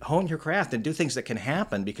things, hone your craft, and do things that can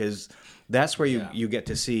happen, because that's where you get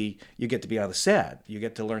to see, you get to be on the set, you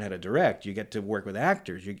get to learn how to direct, you get to work with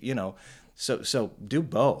actors. So do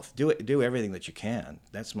both. Do everything that you can.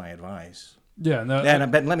 That's my advice. Yeah,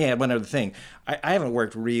 but let me add one other thing. I haven't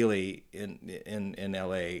worked really in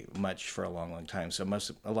LA much for a long, long time, so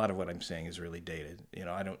a lot of what I'm saying is really dated.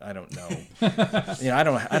 I don't know. I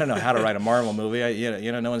don't know how to write a Marvel movie.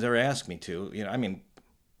 No one's ever asked me to. I mean,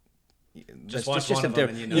 just watch one of them,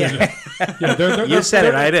 and Yeah, they're, you said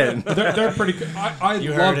it. I didn't. They're pretty. I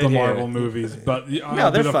love the Marvel movies, but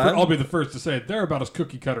they're fun. I'll be the first to say they're about as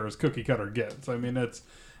cookie cutter gets. I mean, it's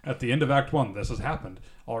at the end of Act 1. This has happened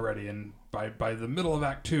already, and by the middle of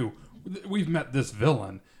Act 2, we've met this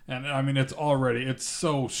villain, and I mean, it's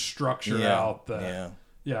so structured out that.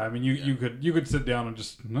 Yeah, I mean, you could sit down and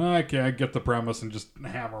just, I get the premise and just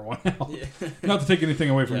hammer one out. Yeah. Not to take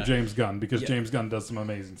anything away from James Gunn, because James Gunn does some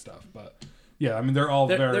amazing stuff, but yeah, I mean, they're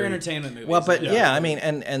entertainment movies. Well, but I mean,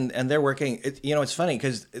 and they're working. It's funny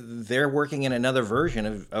because they're working in another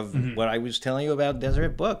version of what I was telling you about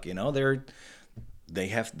Deseret Book.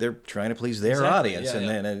 They're trying to please their audience,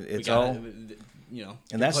 then it's all. And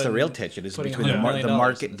that's the real tension is between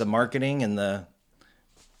the marketing and the.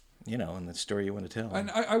 And the story you want to tell.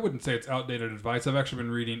 And I wouldn't say it's outdated advice. I've actually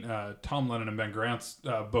been reading Tom Lennon and Ben Grant's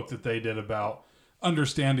book that they did about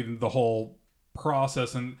understanding the whole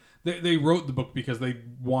process. And they wrote the book because they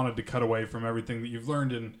wanted to cut away from everything that you've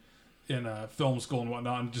learned in film school and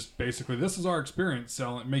whatnot. And just basically, this is our experience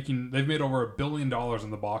they've made over $1 billion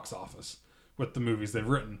in the box office with the movies they've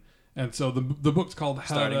written. And so the book's called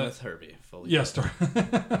Starting with Herbie. Yes,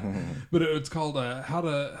 but it's called How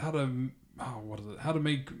to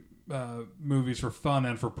make movies for fun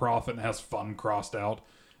and for profit, and it has fun crossed out.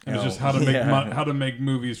 And it's just how to make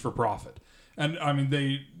movies for profit. And I mean,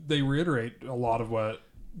 they reiterate a lot of what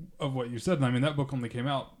you said. And I mean, that book only came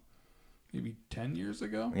out maybe 10 years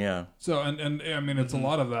ago. Yeah. So and I mean, it's a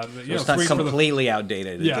lot of that. So it's not completely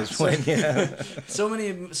outdated at this point. Yeah. So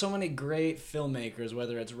many great filmmakers,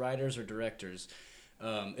 whether it's writers or directors.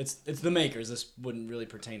 It's the makers. This wouldn't really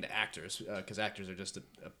pertain to actors, because actors are just a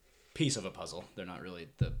piece of a puzzle. They're not really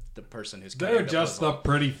the person who's they're just the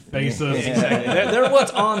pretty faces. Exactly. They're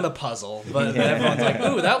what's on the puzzle, but everyone's like,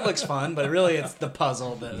 ooh, that looks fun, but really it's the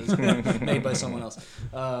puzzle that is made by someone else.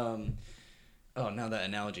 Now that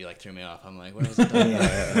analogy threw me off. I'm like, where was it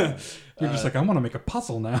done? You're just like, I want to make a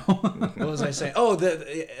puzzle now. What was I saying?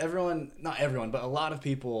 Not everyone, but a lot of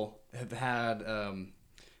people have had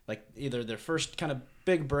either their first kind of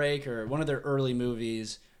big break or one of their early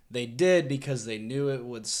movies. They did because they knew it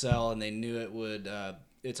would sell, and they knew it would.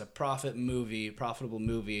 It's a profitable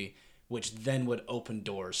movie, which then would open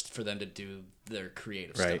doors for them to do their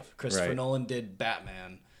creative stuff. Christopher Nolan did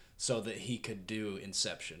Batman so that he could do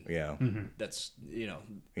Inception. Yeah, that's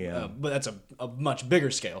but that's a much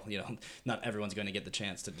bigger scale. Not everyone's going to get the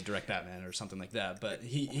chance to direct Batman or something like that. But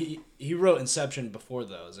he wrote Inception before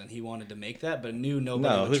those, and he wanted to make that, but knew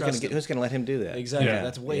nobody would trust him. Who's going to let him do that? Exactly,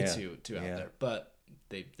 that's way too out there. But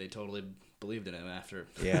they totally believed in him after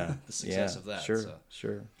the success of that.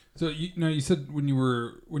 Sure. So you said when you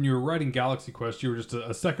were writing Galaxy Quest, you were just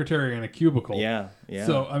a secretary in a cubicle. Yeah.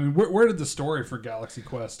 So I mean, where did the story for Galaxy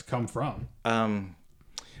Quest come from?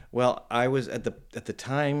 Well, I was at the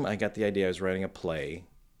time I got the idea. I was writing a play,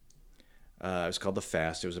 It was called The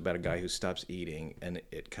Fast. It was about a guy who stops eating, and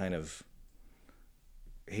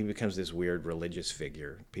he becomes this weird religious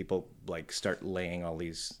figure. People like start laying all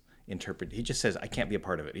these he just says, I can't be a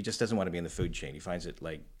part of it. He just doesn't want to be in the food chain. He finds it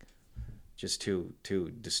like just too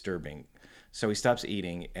disturbing. So he stops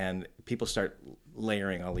eating, and people start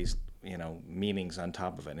layering all these, meanings on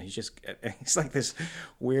top of it. And he's like this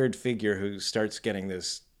weird figure who starts getting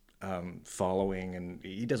this following, and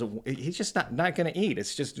he's just not going to eat.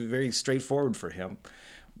 It's just very straightforward for him.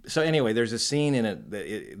 So anyway, there's a scene in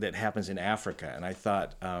it that happens in Africa, and I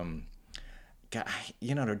thought, God,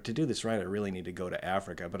 to do this right, I really need to go to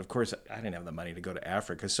Africa. But of course, I didn't have the money to go to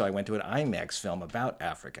Africa, so I went to an IMAX film about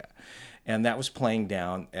Africa, and that was playing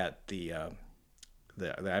down at the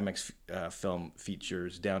IMAX film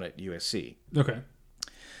features down at USC. Okay.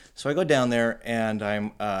 So I go down there, and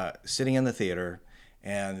I'm sitting in the theater,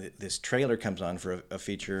 and this trailer comes on for a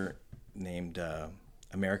feature named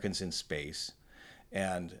Americans in Space.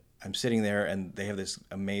 And I'm sitting there, and they have this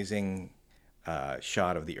amazing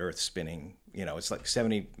shot of the Earth spinning. It's like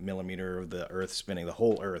 70 millimeter of the Earth spinning, the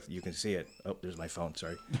whole Earth. You can see it. Oh, there's my phone.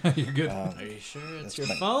 Sorry. You're good. Are you sure it's your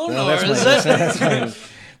phone, no, or is it?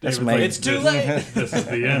 That's my. It's too late. This is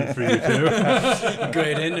the end for you too.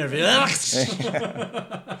 Great interview.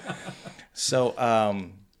 So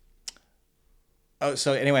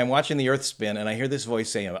anyway, I'm watching the Earth spin, and I hear this voice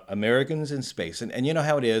saying, Americans in Space. And you know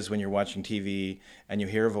how it is when you're watching TV and you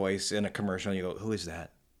hear a voice in a commercial, and you go, who is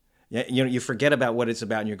that? Yeah, you forget about what it's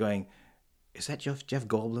about, and you're going, is that Jeff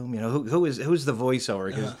Goldblum? Who's the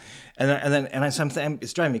voiceover? And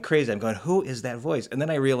it's driving me crazy. I'm going, who is that voice? And then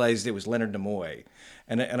I realized it was Leonard Nimoy.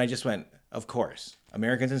 And I just went, of course,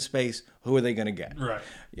 Americans in Space, who are they going to get? Right.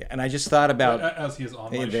 Yeah, and I just thought about... As he is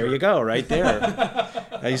on my there shirt. you go, right there.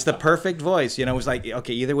 He's the perfect voice. It was like,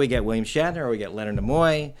 okay, either we get William Shatner or we get Leonard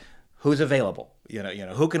Nimoy. Who's available?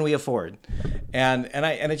 Who can we afford? And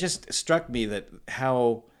it just struck me that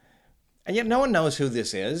how... And yet no one knows who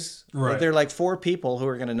this is. Right. There are like 4 people who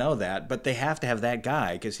are going to know that, but they have to have that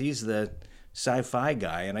guy because he's the sci-fi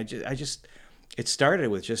guy. And it started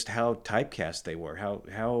with just how typecast they were,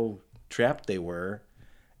 how trapped they were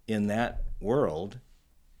in that world,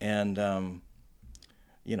 and how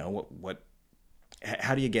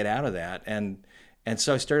do you get out of that? And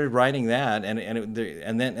so I started writing that, and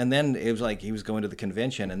then it was like he was going to the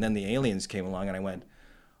convention, and then the aliens came along, and I went,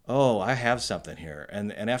 oh, I have something here.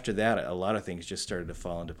 And after that, a lot of things just started to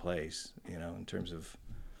fall into place, in terms of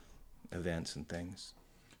events and things.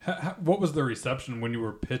 What was the reception when you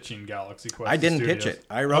were pitching Galaxy Quest? I didn't pitch it.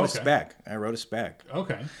 I wrote Okay. a spec.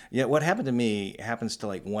 Okay. Yeah, what happened to me happens to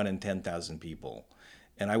like 1 in 10,000 people.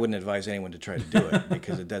 And I wouldn't advise anyone to try to do it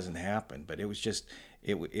because it doesn't happen. But it was just,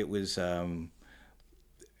 it was a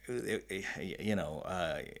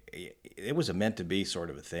meant to be sort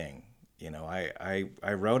of a thing.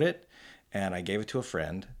 I wrote it, and I gave it to a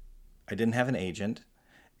friend. I didn't have an agent,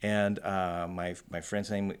 and my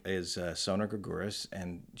friend's name is Sona Greguris,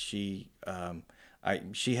 and she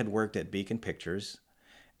had worked at Beacon Pictures,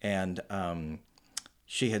 and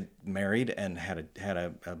she had married and had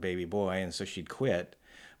a baby boy, and so she'd quit.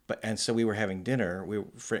 And so we were having dinner.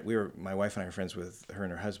 My wife and I were friends with her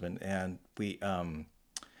and her husband, and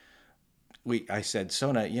I said,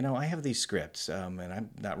 Sona, I have these scripts, and I'm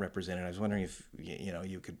not represented. I was wondering if,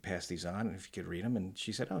 you could pass these on and if you could read them. And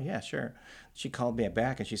she said, oh, yeah, sure. She called me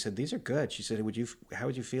back, and she said, these are good. She said, how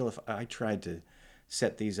would you feel if I tried to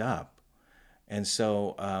set these up? And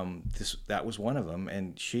so that was one of them.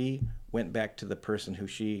 And she went back to the person who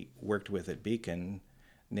she worked with at Beacon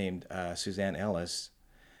named Suzanne Ellis.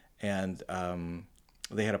 And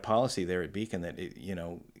they had a policy there at Beacon that,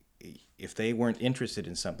 if they weren't interested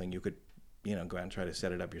in something, you could go out and try to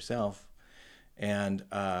set it up yourself. And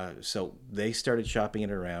so they started shopping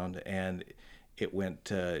it around, and it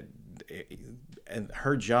went and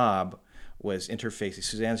her job was interfacing.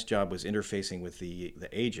 Suzanne's job was interfacing with the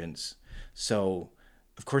agents. So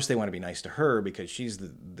of course they want to be nice to her because she's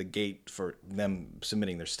the gate for them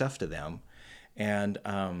submitting their stuff to them. And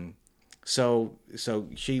so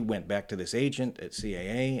she went back to this agent at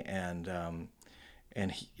CAA,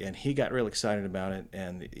 and he got real excited about it,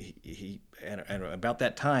 and and about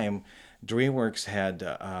that time, DreamWorks had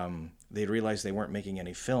they realized they weren't making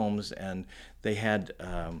any films, and they had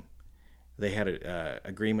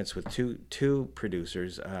agreements with two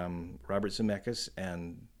producers, Robert Zemeckis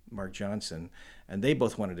and Mark Johnson, and they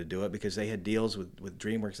both wanted to do it because they had deals with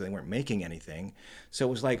DreamWorks and they weren't making anything. So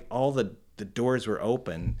it was like all the doors were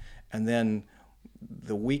open, and then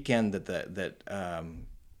the weekend that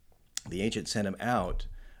the agent sent him out,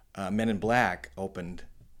 Men in Black opened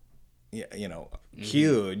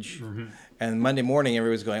huge. And Monday morning,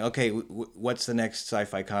 everybody's going, okay, what's the next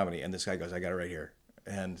sci-fi comedy? And this guy goes, I got it right here.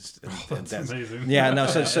 And that's amazing. Yeah, no,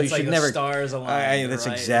 so you it's like should the never. stars align. That's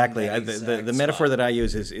right? exactly In that the exact metaphor spot. that I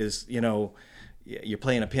use is you're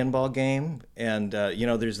playing a pinball game, and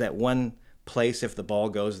there's that one place, if the ball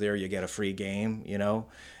goes there, you get a free game,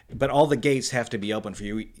 but all the gates have to be open for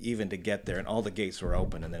you even to get there, and all the gates were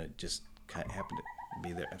open, and then it just kind of happened to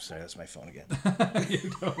be there. I'm sorry, that's my phone again.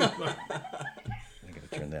 I gotta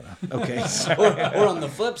turn that off. Okay. Or on the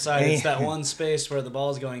flip side, it's that one space where the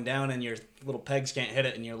ball's going down and your little pegs can't hit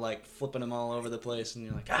it, and you're like flipping them all over the place, and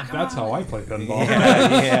you're like, come That's on. how I play pinball.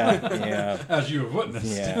 Yeah. As you have witnessed.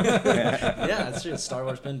 Yeah. Yeah, that's true. Star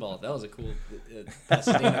Wars pinball. That was a cool.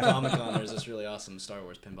 Pasadena Comic Con. There's this really awesome Star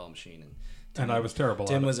Wars pinball machine, And I was terrible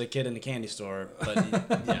Tim at it. was a kid in a candy store, but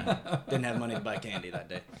didn't have money to buy candy that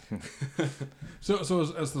day. So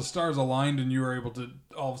as the stars aligned and you were able to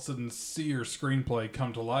all of a sudden see your screenplay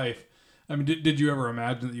come to life, I mean, did you ever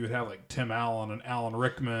imagine that you would have like Tim Allen and Alan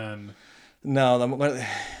Rickman? No, I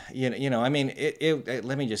mean,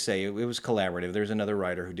 let me just say, it was collaborative. There's another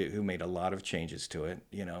writer who made a lot of changes to it,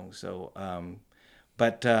 So,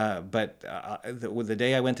 but the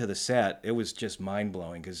day I went to the set, it was just mind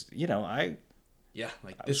blowing because I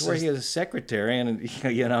was working as a secretary and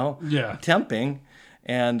temping,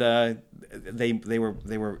 and they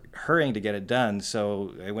were hurrying to get it done.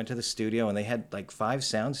 So I went to the studio and they had like 5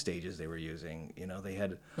 sound stages they were using. They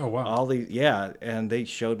had all these and they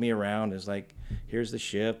showed me around. It's like, here's the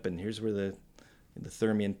ship, and here's where the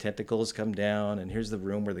Thermian tentacles come down, and here's the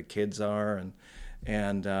room where the kids are,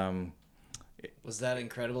 and was that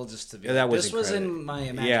incredible? Just to be this was in my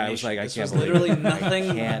imagination. Yeah, I was like, this I can't was believe literally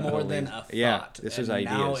nothing more than a thought. Yeah, this was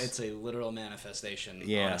ideas. Now it's a literal manifestation on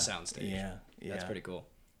a soundstage. Yeah, that's pretty cool.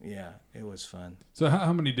 Yeah, it was fun. So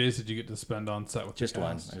how many days did you get to spend on set with just the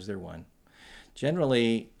one? cast? I was there one.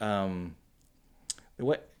 Generally, and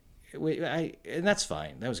that's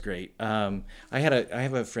fine. That was great. I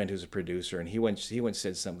have a friend who's a producer, and he once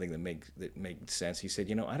said something that made sense. He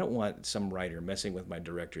said, I don't want some writer messing with my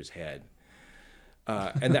director's head.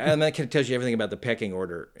 And that kind of tells you everything about the pecking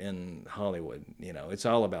order in Hollywood. It's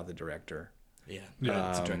all about the director. Yeah,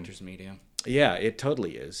 it's a director's medium. Yeah, it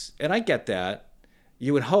totally is, and I get that.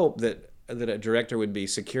 You would hope that a director would be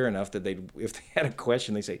secure enough that if they had a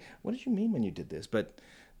question, they say, "What did you mean when you did this?" But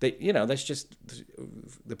they, that's just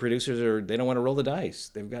the producers they don't want to roll the dice.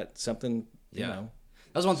 They've got something, That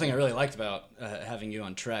was one thing I really liked about having you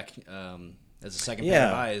on Trek as a second pair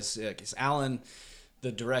of eyes. Because Alan,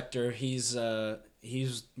 the director, he's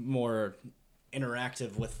more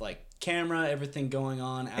interactive with like camera, everything going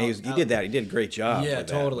on. He did that. He did a great job. Yeah, with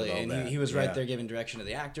that, totally. with all And that. he was right there giving direction to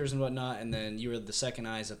the actors and whatnot. And then you were the second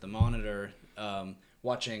eyes at the monitor,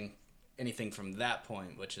 watching anything from that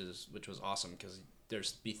point, which was awesome because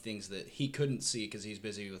there's be things that he couldn't see because he's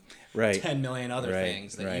busy with 10 million other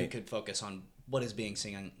things that you could focus on what is being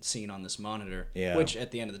seen on this monitor, which at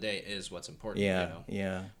the end of the day is what's important.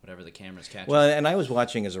 Whatever the camera's catching. Well, and I was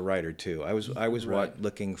watching as a writer too. I was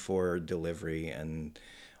looking for delivery, and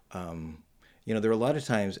there were a lot of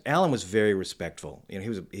times. Alan was very respectful.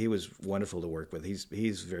 He was wonderful to work with.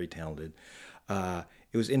 He's very talented.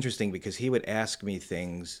 It was interesting because he would ask me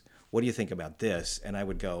things. What do you think about this? And I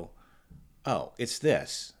would go, oh, it's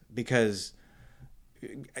this, because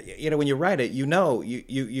when you write it,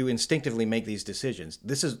 you instinctively make these decisions.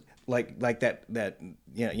 This is like that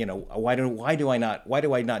why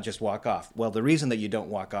do I not just walk off? Well, the reason that you don't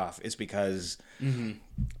walk off is because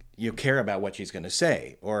you care about what she's going to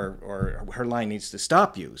say, or her line needs to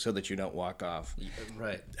stop you so that you don't walk off.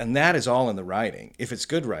 Right. And that is all in the writing, if it's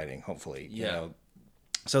good writing, hopefully. Yeah.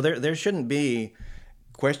 So there shouldn't be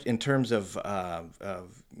question in terms of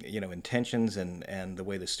intentions and the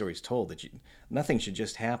way the story's told, that nothing should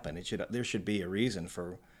just happen. There should be a reason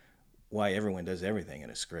for why everyone does everything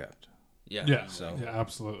in a script. Yeah,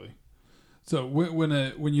 absolutely. So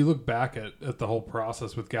when you look back at the whole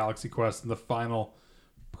process with Galaxy Quest and the final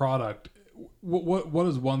product, what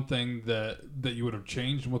is one thing that you would have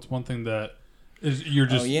changed, and what's one thing that is you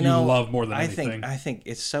love more than anything? I think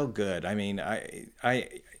it's so good. I mean,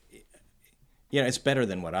 it's better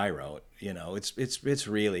than what I wrote. It's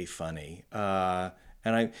really funny. And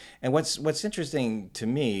what's interesting to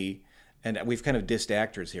me, and we've kind of dissed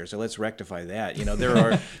actors here, so let's rectify that. There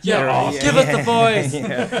are give us the voice.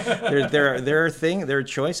 There are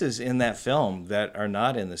choices in that film that are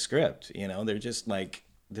not in the script. They're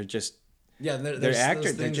just they're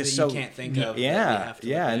actors. They're just that you can't think of.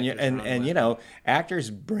 And actors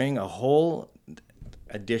bring a whole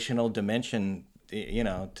additional dimension,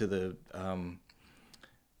 to the.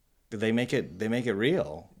 They make it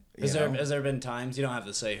real. Has there been times, you don't have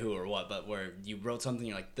to say who or what, but where you wrote something,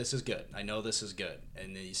 you're like, this is good, I know this is good,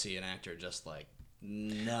 and then you see an actor just like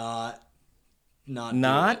not do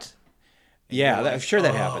it. Yeah, like, I'm sure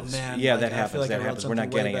that happens. Man, yeah, like, that I happens. feel like That I wrote happens. We're not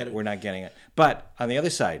something way getting it. better. We're not getting it. But on the other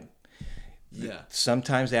side, Yeah.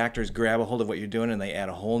 sometimes actors grab a hold of what you're doing and they add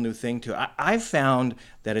a whole new thing to it. I've found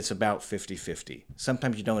that it's about 50-50.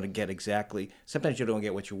 Sometimes you don't get sometimes you don't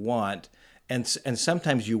get what you want, and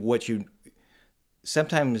sometimes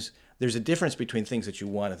sometimes there's a difference between things that you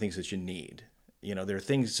want and things that you need. You know,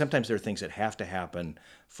 sometimes there are things that have to happen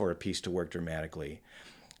for a piece to work dramatically.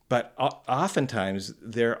 But oftentimes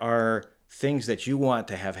there are things that you want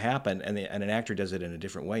to have happen, and an actor does it in a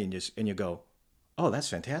different way, and you go, oh, that's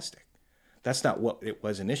fantastic. That's not what it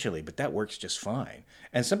was initially, but that works just fine.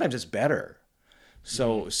 And sometimes it's better.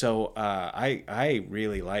 So I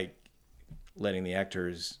really like letting the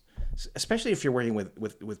actors, especially if you're working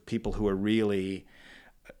with people who are really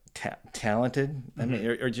talented, I mean,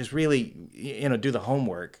 or just really, do the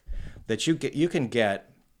homework, that you can get.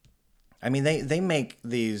 I mean, they make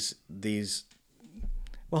these.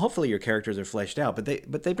 Well, hopefully your characters are fleshed out,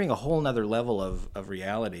 but they bring a whole nother level of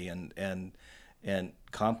reality and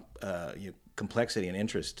complexity and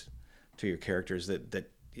interest to your characters that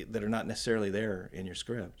are not necessarily there in your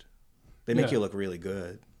script. They make you look really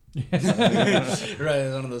good. Right,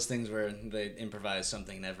 it's one of those things where they improvise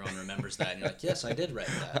something and everyone remembers that, and you're like, yes, I did write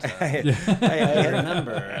that. I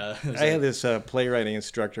remember. I had this playwriting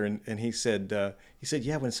instructor, and he said,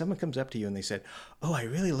 yeah, when someone comes up to you and they said, oh, I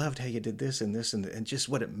really loved how you did this and this and just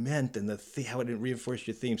what it meant and how it reinforced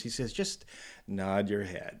your themes, he says, just nod your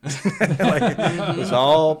head. Like, it was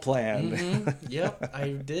all planned. Mm-hmm. Yep, I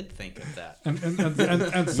did think of that. And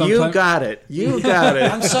You got it.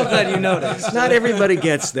 I'm so glad you noticed. Not everybody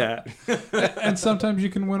gets that. And sometimes you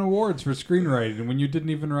can win awards for screenwriting when you didn't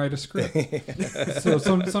even write a script. So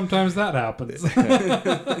sometimes that happens.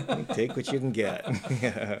 Take what you can get.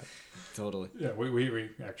 Yeah. Totally. Yeah, we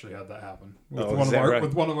actually had that happen with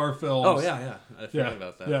with one of our films. Oh yeah. I forgot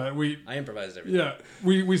about that. Yeah, I improvised everything. Yeah,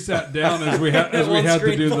 we sat down as we had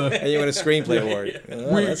to do the. And you win a screenplay award.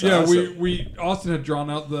 We Austin had drawn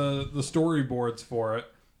out the storyboards for it,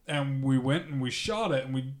 and we went and we shot it,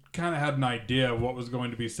 and we kind of had an idea of what was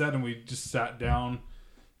going to be said, and we just sat down,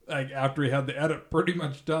 like after we had the edit pretty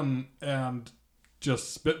much done, and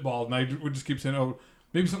just spitballed, and I would just keep saying, oh,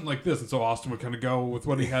 maybe something like this. And so Austin would kind of go with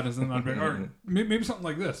what he had, and then I'd be like, all right, maybe something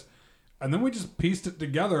like this. And then we just pieced it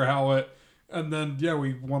together and then,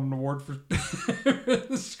 we won an award for the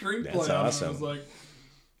screenplay. That's awesome. I was like,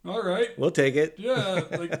 all right. We'll take it. Yeah.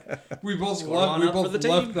 Like, we both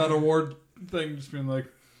left that award thing just being like,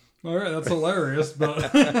 all right, that's hilarious,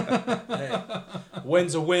 but. Hey,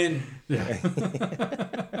 win's a win. Yeah.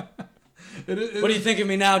 What do you think of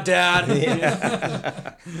me now, Dad?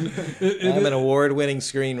 I'm an award-winning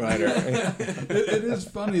screenwriter. It is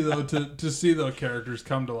funny though to see the characters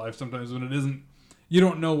come to life sometimes when it isn't. You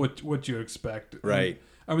don't know what you expect. Right. And,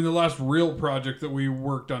 I mean, the last real project that we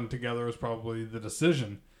worked on together was probably The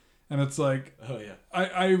Decision, and it's like, oh yeah,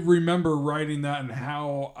 I remember writing that and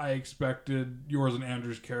how I expected yours and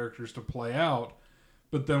Andrew's characters to play out,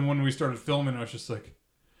 but then when we started filming, I was just like,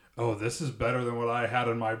 oh, this is better than what I had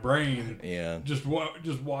in my brain. Yeah. Just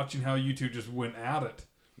watching how you two just went at it.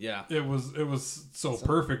 Yeah. It was so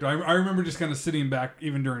perfect. I remember just kind of sitting back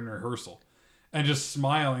even during rehearsal and just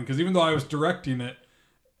smiling, because even though I was directing it,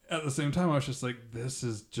 at the same time I was just like, this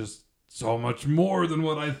is just so much more than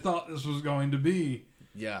what I thought this was going to be.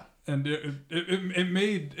 Yeah. And it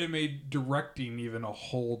made directing even a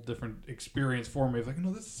whole different experience for me. It's like,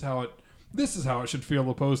 no, this is how it should feel,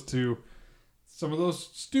 opposed to some of those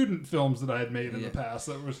student films that I had made in the past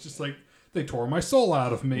that was just like, they tore my soul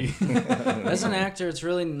out of me. As an actor, it's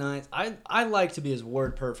really nice. I like to be as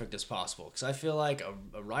word perfect as possible, because I feel like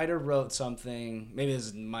a writer wrote something. Maybe this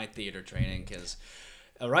is my theater training, because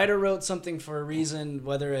a writer wrote something for a reason,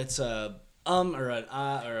 whether it's a or an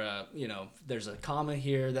or a, there's a comma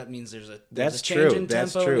here, that means there's a change in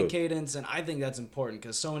tempo and cadence, and I think that's important,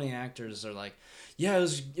 because so many actors are like, yeah, it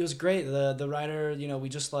was great. The writer, we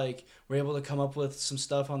just like were able to come up with some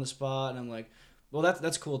stuff on the spot, and I'm like, well,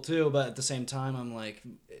 that's cool too. But at the same time, I'm like,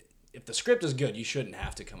 if the script is good, you shouldn't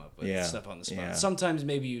have to come up with stuff on the spot. Yeah. Sometimes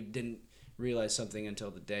maybe you didn't realize something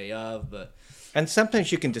until the day of, and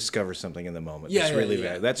sometimes you can discover something in the moment. Yeah, it's really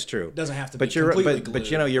bad. That's true. It doesn't have to be completely glued.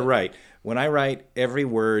 But you're right. When I write, every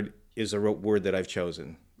word is a word that I've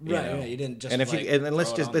chosen. Right. Yeah, you didn't just. And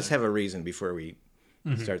let's have a reason before we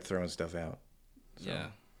start throwing stuff out. So. Yeah.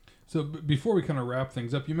 So before we kind of wrap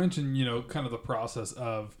things up, you mentioned, kind of the process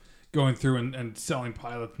of going through and selling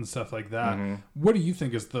pilots and stuff like that. What do you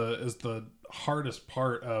think is the hardest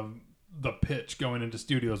part of the pitch going into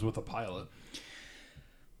studios with a pilot?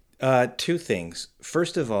 Two things.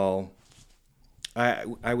 First of all,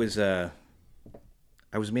 I was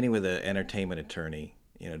meeting with an entertainment attorney,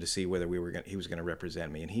 to see whether he was going to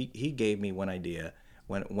represent me, and he gave me one idea,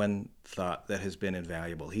 one thought that has been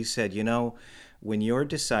invaluable. He said, when you're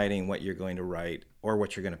deciding what you're going to write or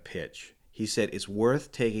what you're going to pitch, he said it's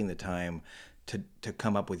worth taking the time to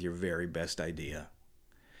come up with your very best idea.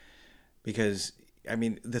 Because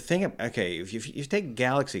the thing, okay, if you take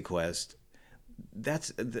Galaxy Quest,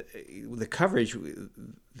 that's the coverage,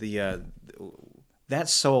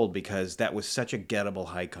 that's sold because that was such a gettable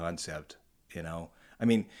high concept, and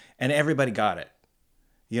everybody got it,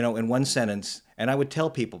 in one sentence. And I would tell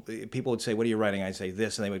people would say, "What are you writing?" I'd say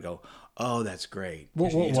this, and they would go, "Oh, that's great."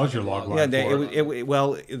 What was your log line?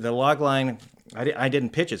 Well, the log line, I didn't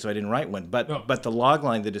pitch it, so I didn't write one. But the log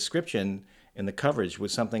line, the description in the coverage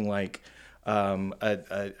was something like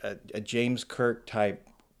a James Kirk type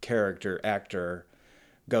actor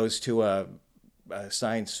goes to a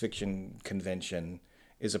science fiction convention,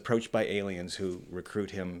 is approached by aliens who recruit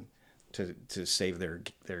him to save their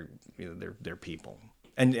people,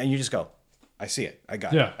 and you just go, I see it, I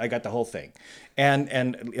got it, I got the whole thing, and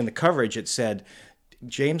in the coverage it said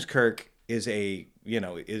James Kirk is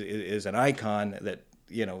is an icon that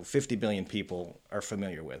 50 billion people are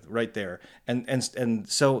familiar with right there, and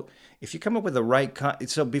so if you come up with the right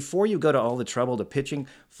so before you go to all the trouble to pitching,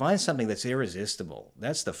 find something that's irresistible.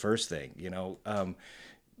 That's the first thing,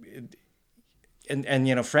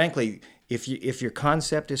 and frankly, if your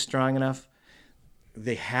concept is strong enough,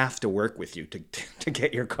 they have to work with you to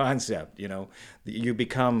get your concept. You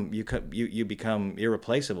become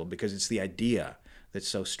irreplaceable because it's the idea that's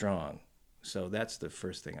so strong. So that's the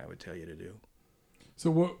first thing I would tell you to do.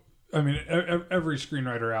 So every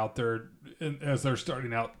screenwriter out there, as they're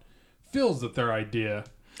starting out, feels that their idea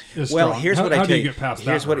is strong. Well, here's what I tell you. How do you get past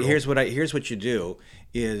that? Here's what you do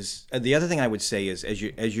is the other thing I would say is as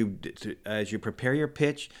you prepare your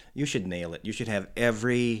pitch, you should nail it. You should have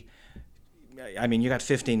you got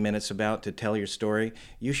 15 minutes to tell your story.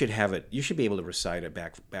 You should have it. You should be able to recite it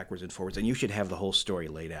backwards and forwards, and you should have the whole story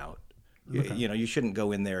laid out. Okay. You shouldn't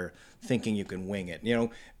go in there thinking you can wing it.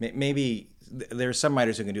 Maybe there are some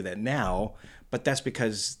writers who can do that now, but that's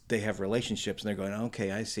because they have relationships and they're going,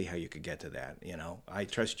 okay, I see how you could get to that. I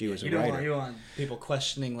trust you as a writer. You want people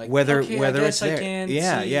questioning whether it's there.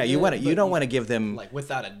 You don't want to give them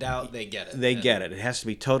without a doubt they get it. They get it. It has to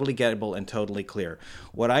be totally gettable and totally clear.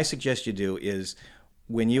 What I suggest you do is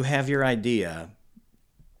when you have your idea,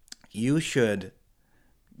 you should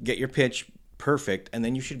get your pitch perfect, and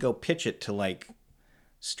then you should go pitch it to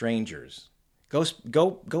strangers.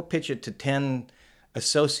 Go pitch it to 10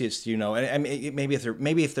 associates, and maybe if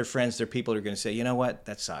they're friends, they're people who are going to say, you know what,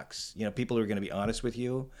 that sucks. People who are going to be honest with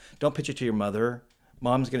you. Don't pitch it to your mother.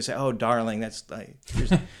 Mom's going to say, oh, darling, that's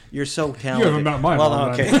you're so talented. You haven't met my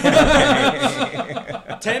mom. Okay.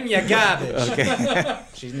 Tim, you garbage. Okay.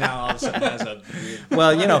 She's now all of a sudden has a.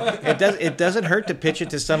 Well, it doesn't hurt to pitch it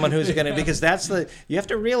to someone who's going to, because you have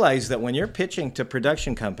to realize that when you're pitching to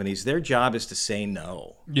production companies, their job is to say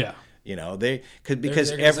no. Yeah. Because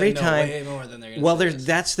every time,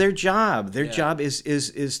 that's their job. Their job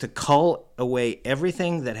is to cull away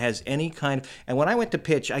everything that has any kind of. And when I went to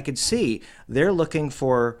pitch, I could see they're looking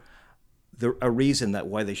for a reason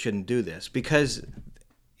why they shouldn't do this. Because,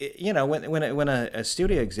 when a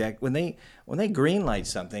studio exec when they greenlight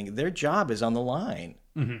something, their job is on the line.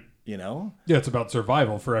 Mm-hmm. Yeah, it's about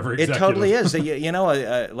survival for every executive. It totally is.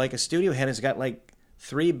 Like a studio head has got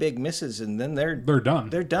 3 big misses, and then they're done.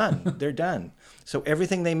 They're done. So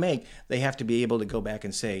everything they make, they have to be able to go back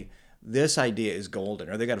and say, this idea is golden,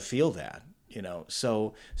 or they got to feel that.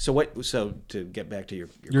 So to get back to your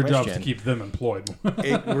question, job is to keep them employed.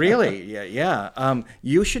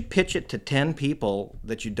 You should pitch it to 10 people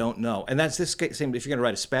that you don't know, and that's this same. If you're going to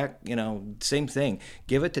write a spec, same thing.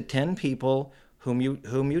 Give it to 10 people whom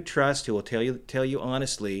you trust, who will tell you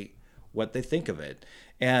honestly what they think of it.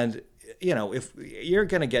 And if you're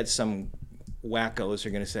going to get some wackos who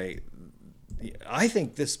are going to say, I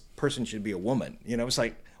think this person should be a woman, it's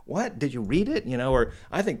like, what? Did you read it? Or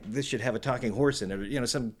I think this should have a talking horse in it,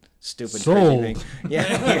 some stupid crazy thing.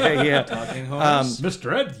 Yeah. Talking horse.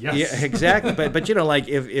 Mr. Ed, yes. Yeah, exactly. But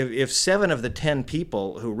if 7 of the 10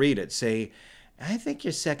 people who read it say, I think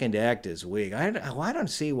your second act is weak. I don't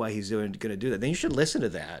see why he's going to do that. Then you should listen to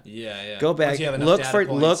that. Yeah. Go back, look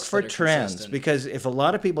for trends, consistent. Because if a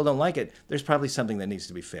lot of people don't like it, there's probably something that needs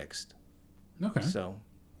to be fixed. Okay. So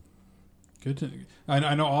good.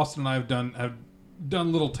 I know Austin and I have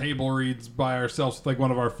done little table reads by ourselves with like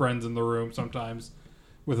one of our friends in the room sometimes,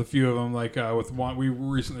 with a few of them. Like with one, we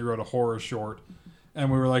recently wrote a horror short,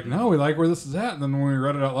 and we were like, no, we like where this is at. And then when we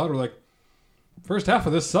read it out loud, we're like, first half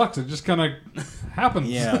of this sucks. It just kind of happens.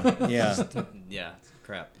 Yeah, yeah. Yeah,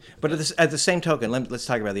 crap. But at the same token, let's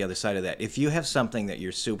talk about the other side of that. If you have something that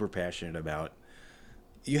you're super passionate about,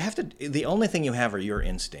 you have to. The only thing you have are your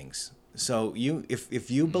instincts. So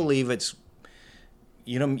if you believe it's,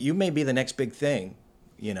 you may be the next big thing,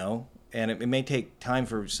 and it may take time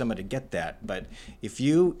for someone to get that. But if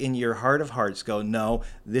you, in your heart of hearts, go, no,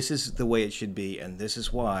 this is the way it should be, and this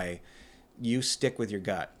is why, you stick with your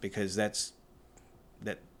gut, because that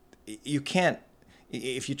you can't.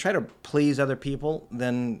 If you try to please other people,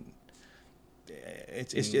 then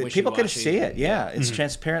people can see it. Yeah, it's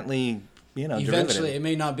transparently, Eventually, derivative. it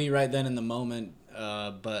may not be right then in the moment,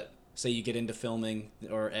 but say you get into filming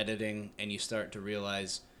or editing and you start to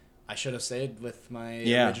realize, I should have stayed with my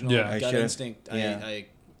original gut instinct. I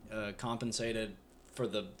compensated for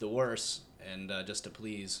the worse and just to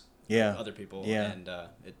please other people, and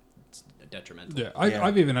it's detrimental. Yeah,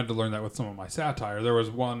 I've even had to learn that with some of my satire. There was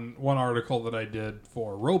one article that I did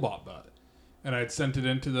for Robot Butt, and I'd sent it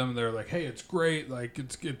in to them, and they were like, hey, it's great, like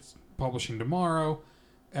it's publishing tomorrow,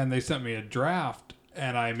 and they sent me a draft,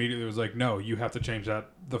 and I immediately was like, no, you have to change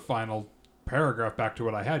the final paragraph back to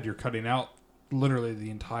what I had. You're cutting out literally the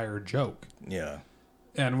entire joke. Yeah.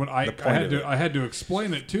 And when I had to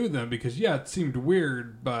explain it to them, because it seemed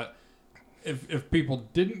weird, but if people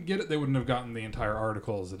didn't get it, they wouldn't have gotten the entire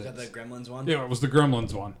article as it is. Is that the Gremlins one? Yeah, it was the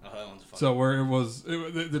Gremlins one. Oh, that one's fun. So where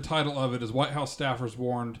the title of it is White House staffers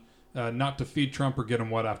warned not to feed Trump or get him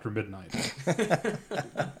wet after midnight.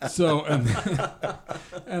 So and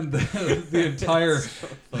the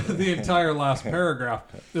entire last paragraph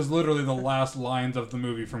is literally the last lines of the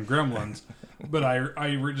movie from Gremlins, but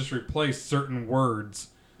I just replaced certain words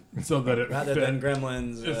so that it rather fit. Than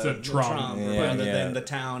Gremlins, it said Trump. Rather than the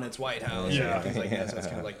town, it's White House. Yeah. Things like that. So it's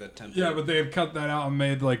kind of like the template. Yeah, but they had cut that out and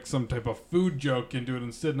made like some type of food joke into it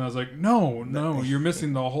instead, and I was like, no, you're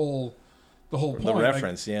missing the whole point. The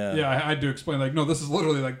reference, Yeah, I had to explain, like, no, this is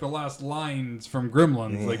literally like the last lines from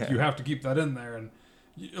Gremlins. Like, you have to keep that in there. And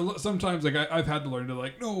sometimes, like, I've had to learn to,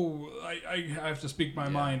 like, no, I have to speak my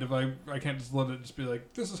mind. If I can't just let it just be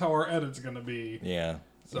like, this is how our edit's gonna be. Yeah.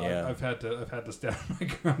 So I've had to stand my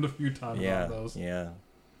ground a few times on those. Yeah.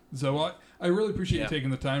 So I really appreciate you taking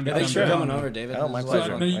the time to come Thanks for down. coming over, David. Oh, my So,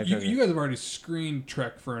 pleasure. now, you guys have already screened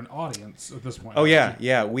Trek for an audience at this point. Oh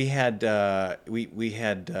yeah. We had we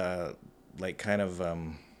had like kind of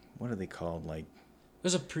what are they called, like?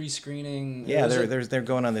 There's a pre-screening. Yeah, they're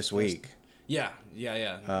going on this week. Yeah. They're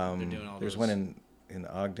doing all There's those. one in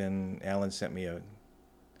Ogden. Alan sent me a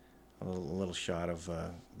little shot of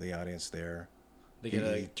the audience there. They get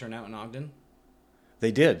a turnout in Ogden.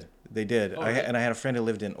 They did. Oh, really? And I had a friend who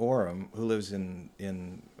lived in Orem, who lives in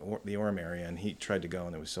the Orem area, and he tried to go,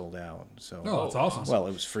 and it was sold out. So that's awesome. Well,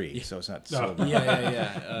 it was free, so it's not sold out.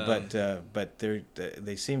 Yeah. But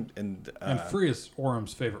they seemed and free is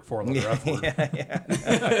Orem's favorite four-letter F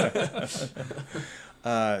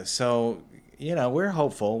word. So we're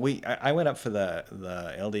hopeful. I went up for the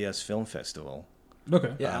LDS Film Festival.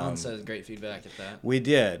 Okay. Yeah, Alan said great feedback at that. We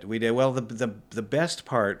did. Well, the best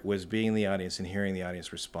part was being in the audience and hearing the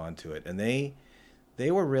audience respond to it, and they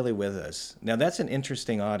were really with us. Now that's an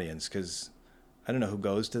interesting audience because I don't know who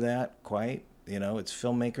goes to that quite. It's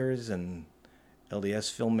filmmakers and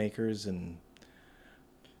LDS filmmakers, and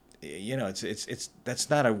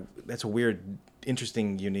that's a weird,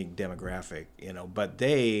 interesting, unique demographic. But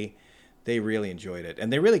they really enjoyed it,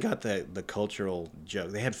 and they really got the cultural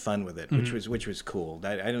joke. They had fun with it, which was cool.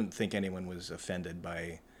 I don't think anyone was offended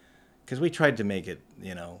by, because we tried to make it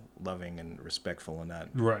loving and respectful and not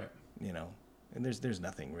right. And there's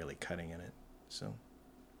nothing really cutting in it. So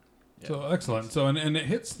excellent. So and it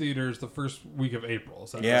hits theaters the first week of April.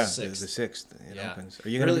 Is that the right? 6th it opens. Are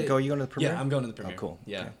you gonna go? Are you going to the premiere? Yeah, I'm going to the premiere. Oh, cool.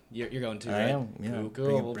 Yeah, Okay. you're going too, I right? am. Yeah.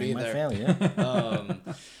 Cool. We'll bring be my there. family.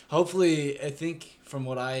 Yeah. Hopefully, I think from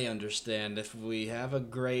what I understand, if we have a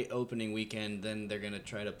great opening weekend, then they're going to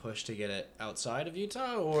try to push to get it outside of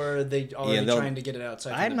Utah, or are they already trying to get it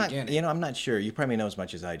outside from the beginning? I'm not sure. You probably know as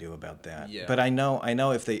much as I do about that. Yeah. But I know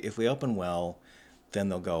if we open well, then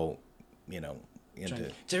they'll go,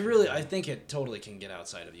 into. I think it totally can get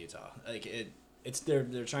outside of Utah. Like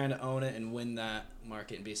they're trying to own it and win that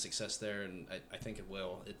market and be a success there, and I think it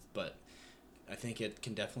will. But I think it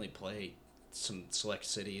can definitely play some select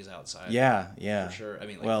cities outside. Yeah. For sure. I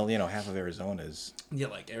mean, half of Arizona is. Yeah,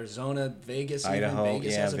 like Arizona, Vegas, Idaho. Even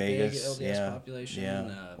Vegas has a Vegas, big LDS population.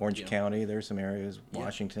 Yeah. Orange County, there's some areas.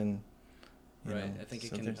 Washington. Right. know, I think it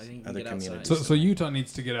so can. I there's think it other can get outside. communities. So Utah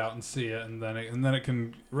needs to get out and see it, and then it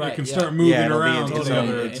can Right, yeah. start moving Yeah, it'll be around its to own-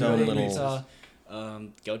 the other. its own Anybody in little- Utah,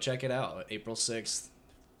 go check it out. April 6th.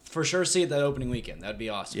 For sure, see it that opening weekend. That'd be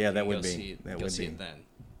awesome. Yeah, You that can would go be. See it, That go would see be. it then.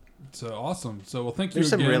 So awesome. So well, thank you There's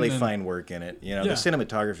some again, really and- fine work in it. You know, Yeah. the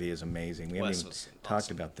cinematography is amazing. We haven't Wes even was talked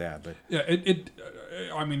awesome. about that, but Yeah,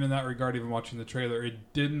 I mean, in that regard, even watching the trailer,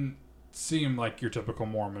 it didn't seem like your typical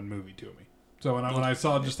Mormon movie to me. So when I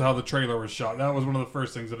saw just how the trailer was shot, that was one of the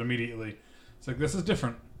first things that immediately, it's like, this is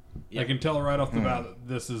different. Yeah. I can tell right off the bat that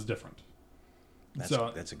this is different.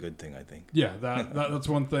 that's a good thing, I think. Yeah, that's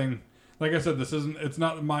one thing. Like I said, it's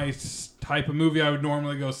not my type of movie I would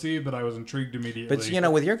normally go see, but I was intrigued immediately. But you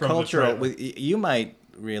know, with your from the cultural, trailer. you might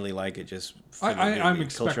really like it just for I'm the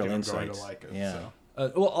expecting cultural I'm going to insights. like it. Yeah. So.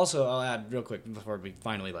 Well, also, I'll add real quick before we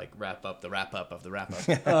finally wrap up the wrap up of the wrap up.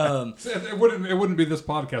 It wouldn't be this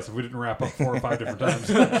podcast if we didn't wrap up 4 or 5 different times.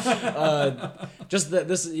 Just that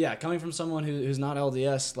this, coming from someone who's not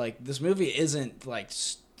LDS, like this movie isn't like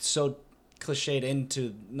so cliched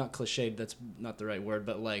into, not cliched, that's not the right word,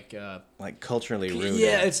 but like Like culturally rooted.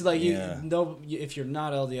 yeah, it's like Yeah. if you're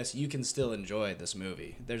not LDS, you can still enjoy this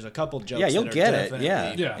movie. There's a couple jokes. Yeah, you'll that are get it. definitely-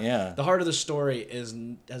 Yeah. Yeah. Yeah. The heart of the story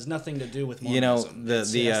has nothing to do with You know, Mormonism.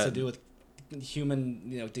 the- it has the, to do with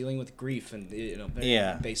human, dealing with grief and very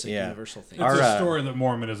Yeah, basic yeah. universal things. It's Our, a story that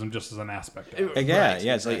Mormonism just is an aspect of. It- Yeah, Right,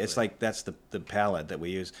 yeah. exactly. It's like that's the palette that we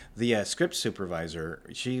use. The script supervisor,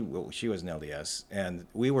 she was an LDS, and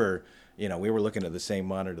we were looking at the same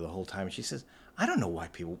monitor the whole time. And she says, "I don't know why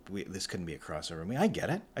this couldn't be a crossover. I mean, I get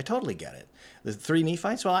it. I totally get it. The 3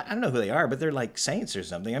 Nephites. Well, I don't know who they are, but they're like saints or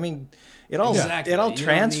something. I mean, it all Exactly. it all You don't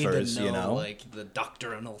transfers. need to know, You know. like the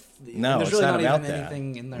doctrinal. No, there's it's really not not about even that.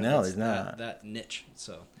 anything in there. No, that's there's not. that niche.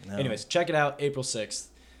 So, No. anyways, check it out. April 6th.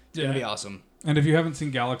 It's gonna Yeah. be awesome. And if you haven't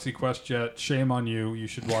seen Galaxy Quest yet, shame on you. You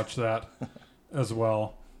should watch that as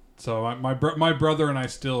well. So my brother and I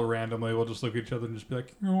still randomly will just look at each other and just be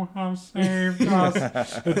like, "You have saved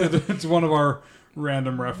us." It's one of our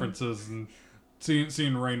random references, and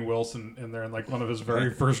seeing Rainn Wilson in there and like one of his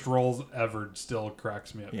very first roles ever still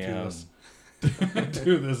cracks me up Yeah.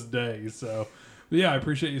 to this day. So, but yeah, I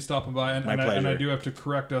appreciate you stopping by, and My I pleasure. do have to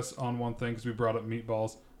correct us on one thing because we brought up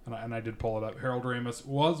Meatballs, and I did pull it up. Harold Ramis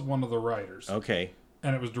was one of the writers. Okay.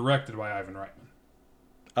 And it was directed by Ivan Reitman.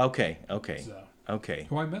 Okay. So, Okay.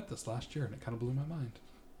 who I met this last year, and it kind of blew my mind.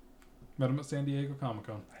 Met him at San Diego Comic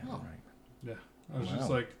Con. Right. Yeah, I was Wow. just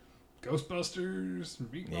like, Ghostbusters,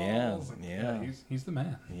 Meatballs. Yeah, Like, yeah. he's the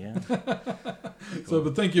man. Yeah. So,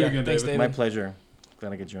 but thank you Yeah, again, thanks, David. My pleasure.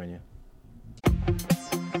 Glad I could join you.